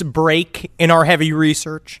this break in our heavy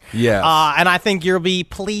research. Yes. And I think you'll be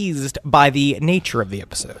pleased by the nature of the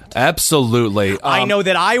episode. Absolutely. I know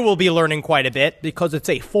that I will be learning quite a bit because it's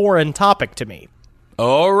a foreign topic to me.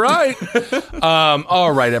 All right.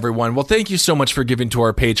 All right, everyone. Well, thank you so much for giving to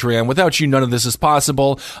our Patreon. Without you, none of this is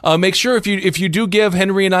possible. Make sure if you do give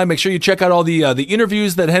Henry and I, make sure you check out all the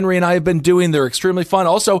interviews that Henry and I have been doing. They're extremely fun.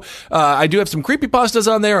 Also, I do have some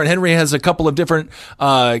creepypastas on there, and Henry has a couple of different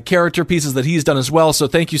character pieces that he's done as well. So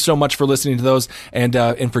thank you so much for listening to those and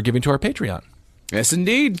for giving to our Patreon. Yes,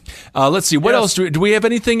 indeed. Let's see. What else? Do we have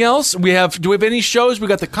anything else? Do we have any shows? We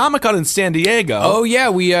got the Comic-Con in San Diego. Oh, yeah.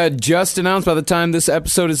 We just announced by the time this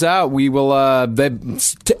episode is out, we will,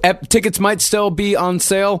 tickets might still be on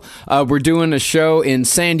sale. We're doing a show in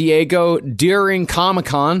San Diego during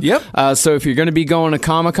Comic-Con. Yep. So if you're going to be going to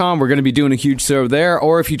Comic-Con, we're going to be doing a huge show there.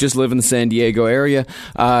 Or if you just live in the San Diego area,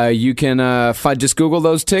 you can just Google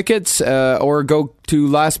those tickets or go to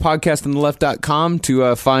lastpodcastontheleft.com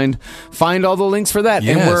to find all the links for that.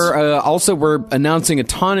 Yes. And we're announcing a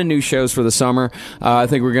ton of new shows for the summer. I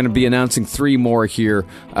think we're going to be announcing 3 more here,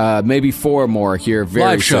 maybe 4 more here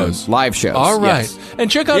very soon. Live shows. All right. Yes. And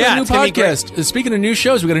check out a new podcast. Speaking of new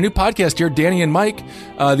shows, we got a new podcast here, Danny and Mike,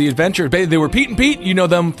 The Adventure. They were Pete and Pete. You know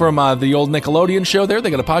them from the old Nickelodeon show there.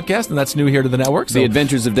 They got a podcast, and that's new here to the network. So The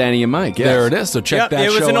Adventures of Danny and Mike. Yes. There it is. So check that show out.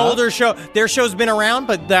 It was an older show. Their show's been around,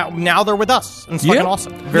 but now they're with us. And it's fucking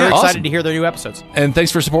awesome. Very excited to hear their new episodes. And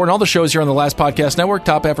thanks for supporting all the shows here on the Last Podcast Network.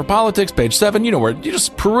 Top Half for Politics, page 7. You know where. You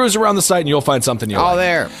just peruse around the site and you'll find something you like. All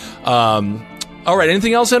there. All right.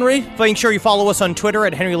 Anything else, Henry? Make sure you follow us on Twitter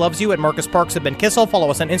at Henry Loves You, at Marcus Parks, at Ben Kissel. Follow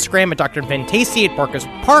us on Instagram at Dr. Fantasy, at Marcus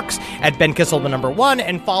Parks, at Ben Kissel, the number 1.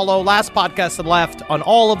 And follow Last Podcast to the Left on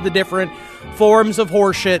all of the different forms of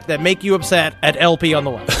horseshit that make you upset at LP on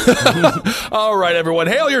the left. All right, everyone.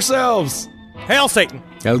 Hail yourselves. Hail Satan.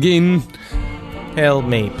 Elgin. Hail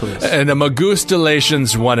me, please. And a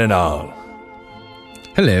magustalations, one and all.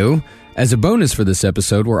 Hello. As a bonus for this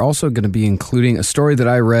episode, we're also going to be including a story that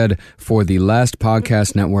I read for the Last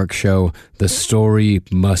Podcast Network show, The Story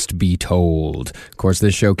Must Be Told. Of course,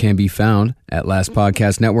 this show can be found at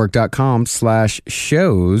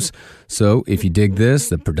lastpodcastnetwork.com/shows. So if you dig this,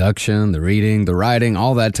 the production, the reading, the writing,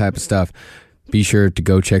 all that type of stuff, be sure to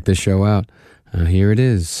go check this show out. Here it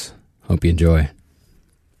is. Hope you enjoy.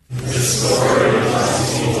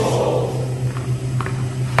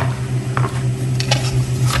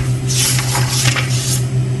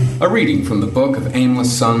 A reading from the book of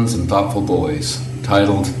Aimless Sons and Thoughtful Boys,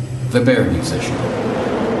 titled The Bear Musician.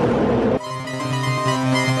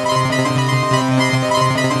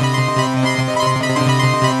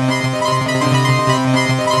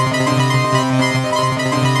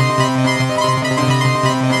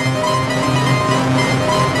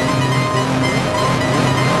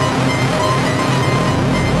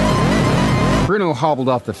 Bruno hobbled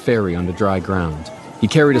off the ferry onto dry ground. He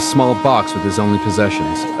carried a small box with his only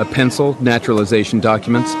possessions, a pencil, naturalization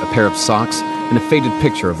documents, a pair of socks, and a faded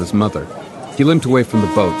picture of his mother. He limped away from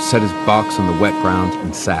the boat, set his box on the wet ground,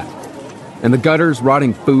 and sat. In the gutters,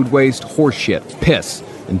 rotting food waste, horse shit, piss,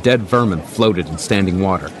 and dead vermin floated in standing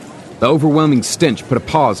water. The overwhelming stench put a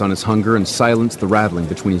pause on his hunger and silenced the rattling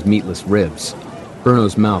between his meatless ribs.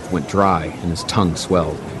 Bruno's mouth went dry and his tongue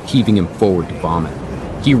swelled, heaving him forward to vomit.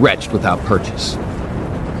 He retched without purchase.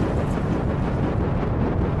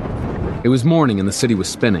 It was morning and the city was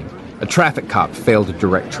spinning. A traffic cop failed to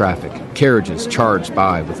direct traffic. Carriages charged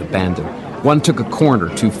by with abandon. One took a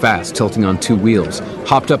corner too fast, tilting on two wheels,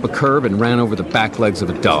 hopped up a curb and ran over the back legs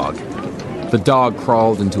of a dog. The dog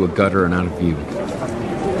crawled into a gutter and out of view.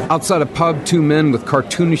 Outside a pub, two men with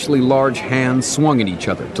cartoonishly large hands swung at each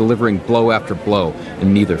other, delivering blow after blow,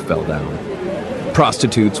 and neither fell down.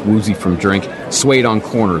 Prostitutes, woozy from drink, swayed on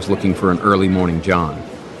corners looking for an early morning John.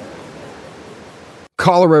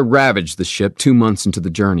 Cholera ravaged the ship 2 months into the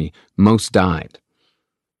journey. Most died.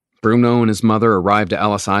 Bruno and his mother arrived at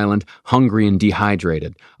Ellis Island, hungry and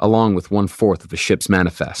dehydrated, along with 1/4 of the ship's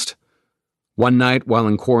manifest. One night, while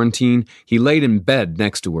in quarantine, he laid in bed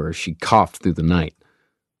next to her as she coughed through the night.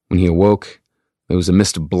 When he awoke, there was a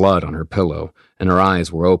mist of blood on her pillow, and her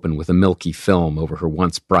eyes were open with a milky film over her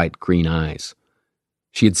once bright green eyes.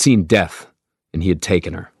 She had seen death, and he had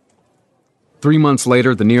taken her. 3 months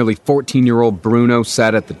later, the nearly 14-year-old Bruno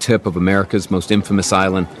sat at the tip of America's most infamous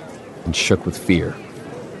island and shook with fear.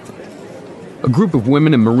 A group of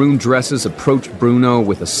women in maroon dresses approached Bruno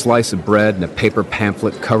with a slice of bread and a paper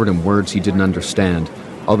pamphlet covered in words he didn't understand,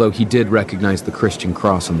 although he did recognize the Christian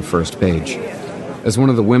cross on the first page. As one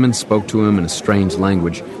of the women spoke to him in a strange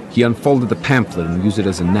language, he unfolded the pamphlet and used it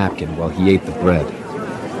as a napkin while he ate the bread.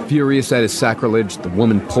 Furious at his sacrilege, the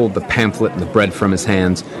woman pulled the pamphlet and the bread from his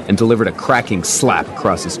hands and delivered a cracking slap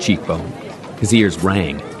across his cheekbone. His ears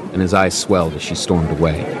rang, and his eyes swelled as she stormed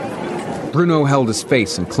away. Bruno held his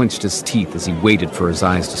face and clenched his teeth as he waited for his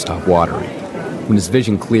eyes to stop watering. When his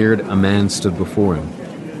vision cleared, a man stood before him.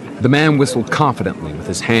 The man whistled confidently with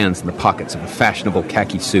his hands in the pockets of a fashionable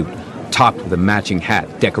khaki suit, topped with a matching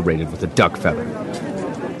hat decorated with a duck feather.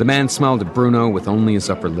 The man smiled at Bruno with only his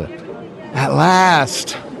upper lip. "At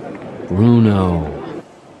last! Bruno."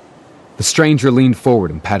 The stranger leaned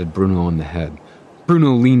forward and patted Bruno on the head.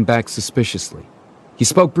 Bruno leaned back suspiciously. He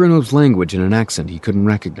spoke Bruno's language in an accent he couldn't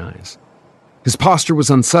recognize. His posture was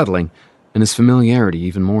unsettling, and his familiarity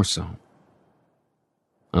even more so.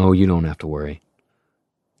 "Oh, you don't have to worry.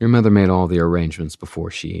 Your mother made all the arrangements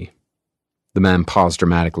before she..." The man paused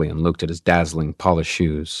dramatically and looked at his dazzling, polished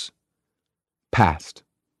shoes. "Passed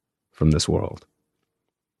from this world."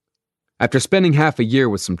 After spending half a year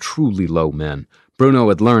with some truly low men, Bruno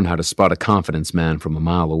had learned how to spot a confidence man from a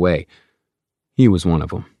mile away. He was one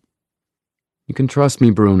of them. "You can trust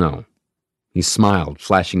me, Bruno." He smiled,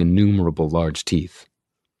 flashing innumerable large teeth.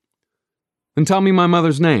 "Then tell me my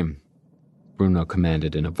mother's name," Bruno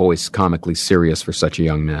commanded in a voice comically serious for such a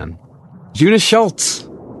young man. "Juna Schultz,"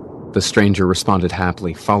 the stranger responded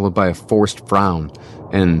happily, followed by a forced frown,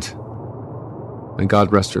 and... may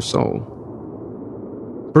God rest her soul.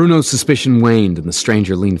 Bruno's suspicion waned and the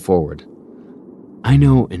stranger leaned forward. "I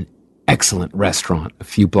know an excellent restaurant a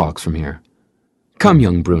few blocks from here. Come,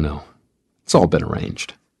 young Bruno. It's all been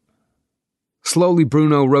arranged." Slowly,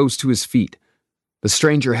 Bruno rose to his feet. The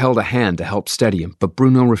stranger held a hand to help steady him, but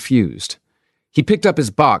Bruno refused. He picked up his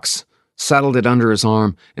box, saddled it under his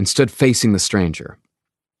arm, and stood facing the stranger.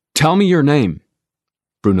 "Tell me your name,"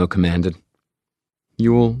 Bruno commanded.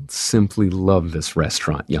 "You'll simply love this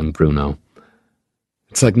restaurant, young Bruno.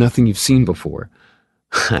 It's like nothing you've seen before.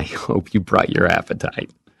 I hope you brought your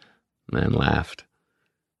appetite." The man laughed.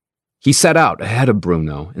 He set out ahead of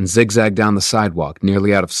Bruno and zigzagged down the sidewalk,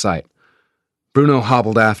 nearly out of sight. Bruno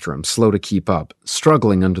hobbled after him, slow to keep up,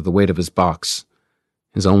 struggling under the weight of his box,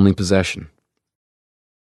 his only possession.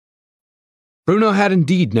 Bruno had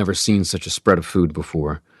indeed never seen such a spread of food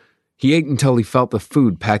before. He ate until he felt the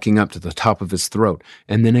food packing up to the top of his throat,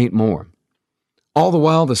 and then ate more. All the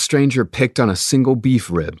while, the stranger picked on a single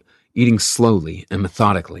beef rib, eating slowly and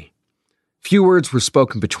methodically. Few words were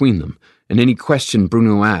spoken between them, and any question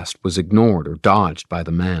Bruno asked was ignored or dodged by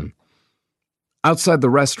the man. Outside the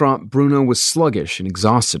restaurant, Bruno was sluggish and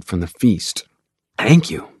exhausted from the feast. "Thank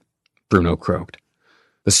you," Bruno croaked.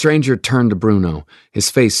 The stranger turned to Bruno, his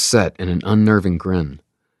face set in an unnerving grin.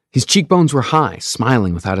 His cheekbones were high,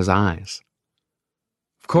 smiling without his eyes.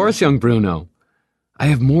 "Of course, young Bruno. I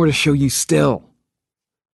have more to show you still."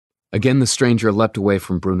 Again the stranger leapt away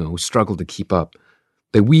from Bruno, who struggled to keep up.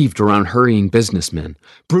 They weaved around hurrying businessmen.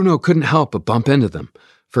 Bruno couldn't help but bump into them,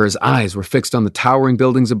 for his eyes were fixed on the towering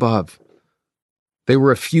buildings above. They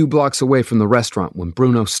were a few blocks away from the restaurant when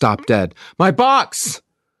Bruno stopped dead. "My box!"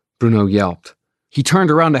 Bruno yelped. He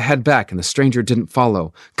turned around to head back, and the stranger didn't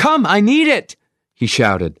follow. "Come, I need it!" he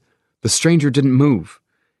shouted. The stranger didn't move.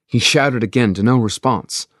 He shouted again to no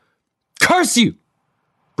response. "Curse you!"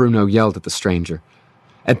 Bruno yelled at the stranger.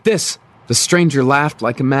 At this, the stranger laughed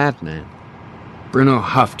like a madman. Bruno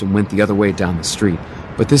huffed and went the other way down the street,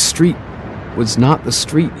 but this street was not the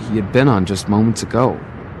street he had been on just moments ago.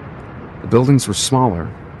 The buildings were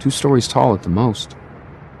smaller, 2 stories tall at the most.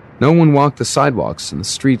 No one walked the sidewalks, and the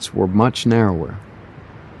streets were much narrower.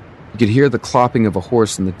 He could hear the clopping of a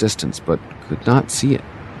horse in the distance, but could not see it.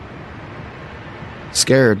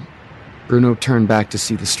 Scared, Bruno turned back to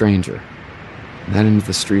see the stranger. And that end of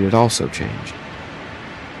the street had also changed.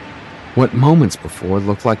 What moments before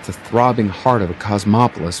looked like the throbbing heart of a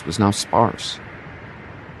cosmopolis was now sparse.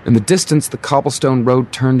 In the distance, the cobblestone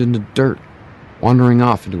road turned into dirt, wandering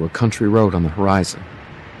off into a country road on the horizon.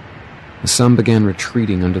 The sun began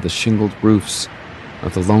retreating under the shingled roofs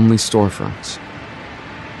of the lonely storefronts.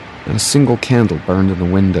 Not a single candle burned in the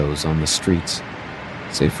windows on the streets,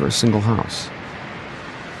 save for a single house.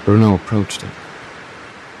 Bruno approached it.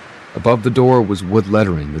 Above the door was wood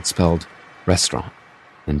lettering that spelled restaurant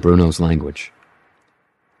in Bruno's language.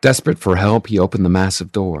 Desperate for help, he opened the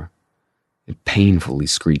massive door. It painfully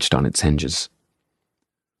screeched on its hinges.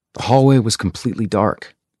 The hallway was completely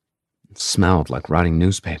dark. It smelled like rotting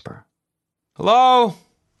newspaper. "Hello?"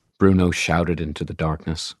 Bruno shouted into the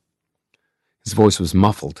darkness. His voice was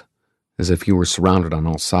muffled, as if he were surrounded on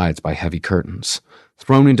all sides by heavy curtains.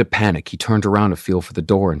 Thrown into panic, he turned around to feel for the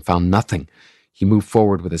door and found nothing. He moved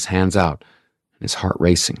forward with his hands out and his heart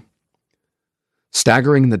racing.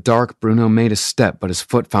 Staggering in the dark, Bruno made a step, but his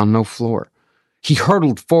foot found no floor. He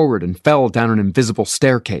hurtled forward and fell down an invisible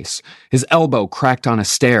staircase. His elbow cracked on a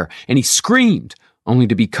stair, and he screamed, only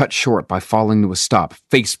to be cut short by falling to a stop,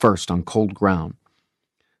 face first on cold ground.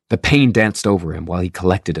 The pain danced over him while he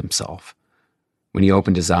collected himself. When he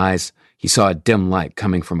opened his eyes, he saw a dim light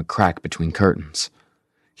coming from a crack between curtains.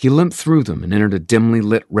 He limped through them and entered a dimly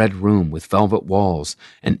lit red room with velvet walls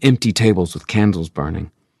and empty tables with candles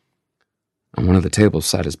burning. On one of the tables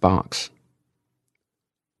sat his box.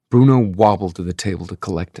 Bruno wobbled to the table to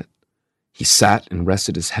collect it. He sat and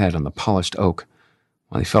rested his head on the polished oak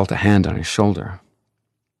while he felt a hand on his shoulder.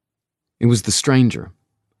 It was the stranger.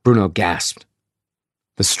 Bruno gasped.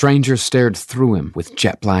 The stranger stared through him with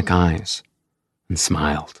jet-black eyes and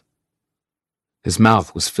smiled. His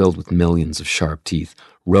mouth was filled with millions of sharp teeth,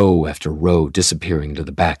 row after row disappearing to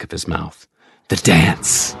the back of his mouth. "The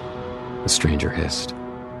dance!" the stranger hissed.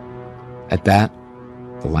 At that,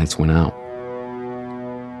 the lights went out.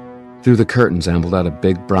 Through the curtains ambled out a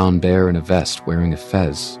big brown bear in a vest wearing a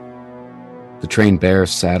fez. The trained bear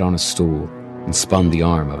sat on a stool and spun the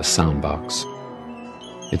arm of a sound box.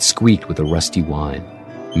 It squeaked with a rusty whine,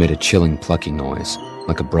 made a chilling plucking noise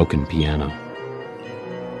like a broken piano.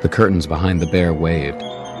 The curtains behind the bear waved,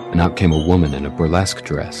 and out came a woman in a burlesque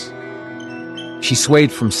dress. She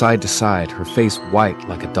swayed from side to side, her face white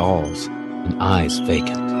like a doll's, and eyes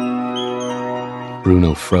vacant.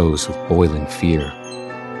 Bruno froze with boiling fear.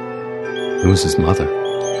 It was his mother.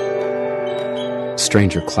 The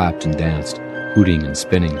stranger clapped and danced, hooting and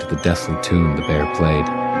spinning to the deathly tune the bear played.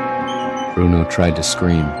 Bruno tried to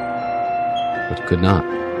scream, but could not.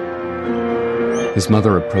 His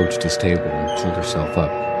mother approached his table and pulled herself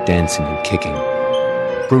up, dancing and kicking.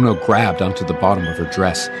 Bruno grabbed onto the bottom of her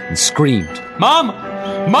dress and screamed,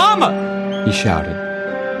 "Mama! Mama!" he shouted.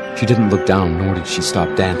 She didn't look down, nor did she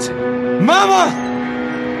stop dancing. "Mama!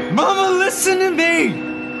 Mama, listen to me!"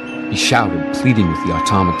 he shouted, pleading with the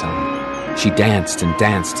automaton. She danced and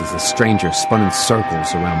danced as the stranger spun in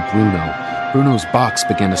circles around Bruno. Bruno's box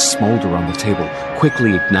began to smolder on the table,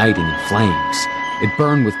 quickly igniting in flames. It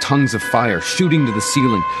burned with tongues of fire, shooting to the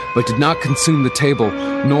ceiling, but did not consume the table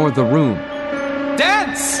nor the room.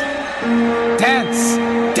 "Dance! Dance!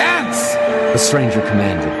 Dance!" the stranger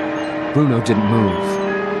commanded. Bruno didn't move.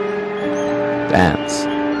 "Dance,"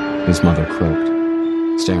 his mother croaked,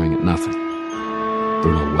 staring at nothing.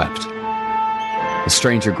 Bruno wept. The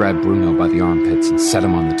stranger grabbed Bruno by the armpits and set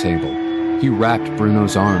him on the table. He wrapped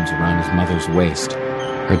Bruno's arms around his mother's waist.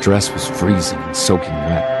 Her dress was freezing and soaking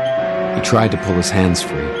wet. He tried to pull his hands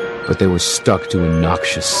free, but they were stuck to a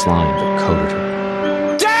noxious slime that coated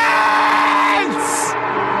her. Dance!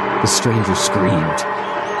 The stranger screamed.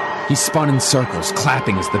 He spun in circles,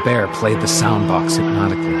 clapping as the bear played the soundbox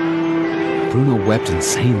hypnotically. Bruno wept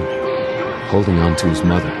insanely, holding on to his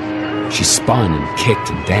mother. She spun and kicked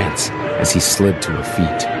and danced as he slid to her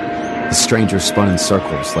feet. The stranger spun in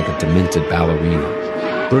circles like a demented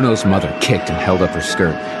ballerina. Bruno's mother kicked and held up her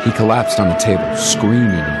skirt. He collapsed on the table, screaming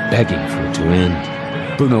and begging for it to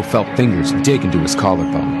end. Bruno felt fingers dig into his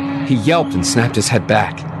collarbone. He yelped and snapped his head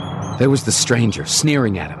back. There was the stranger,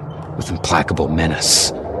 sneering at him with implacable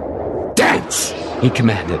menace. "Dance!" he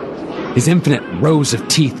commanded, his infinite rows of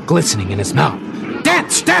teeth glistening in his mouth.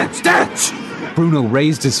 "Dance! Dance! Dance!" Bruno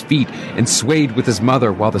raised his feet and swayed with his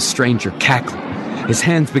mother while the stranger cackled. His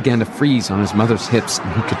hands began to freeze on his mother's hips,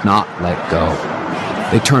 and he could not let go.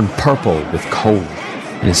 They turned purple with cold,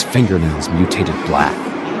 and his fingernails mutated black.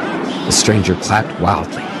 The stranger clapped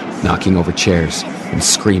wildly, knocking over chairs and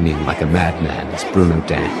screaming like a madman as Bruno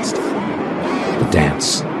danced. The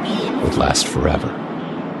dance would last forever.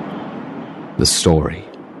 The story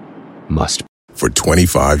must. For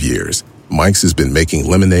 25 years, Mike's has been making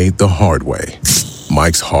lemonade the hard way.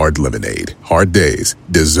 Mike's Hard Lemonade. Hard days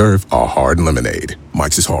deserve a hard lemonade.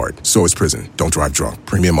 Mike's is hard, so is prison. Don't drive drunk.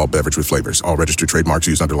 Premium malt beverage with flavors. All registered trademarks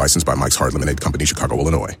used under license by Mike's Hard Lemonade Company, Chicago,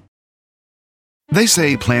 Illinois. They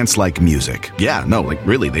say plants like music. Yeah, no, like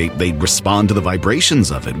really, they respond to the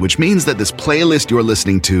vibrations of it, which means that this playlist you're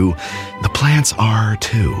listening to, the plants are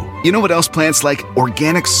too. You know what else plants like?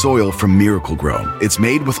 Organic soil from Miracle-Gro. It's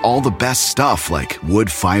made with all the best stuff like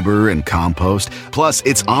wood fiber and compost. Plus,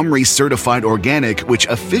 it's OMRI certified organic, which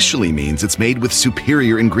officially means it's made with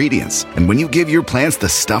superior ingredients. And when you give your plants the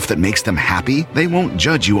stuff that makes them happy, they won't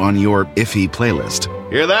judge you on your iffy playlist.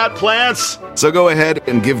 Hear that, plants? So go ahead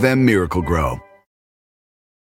and give them Miracle-Gro.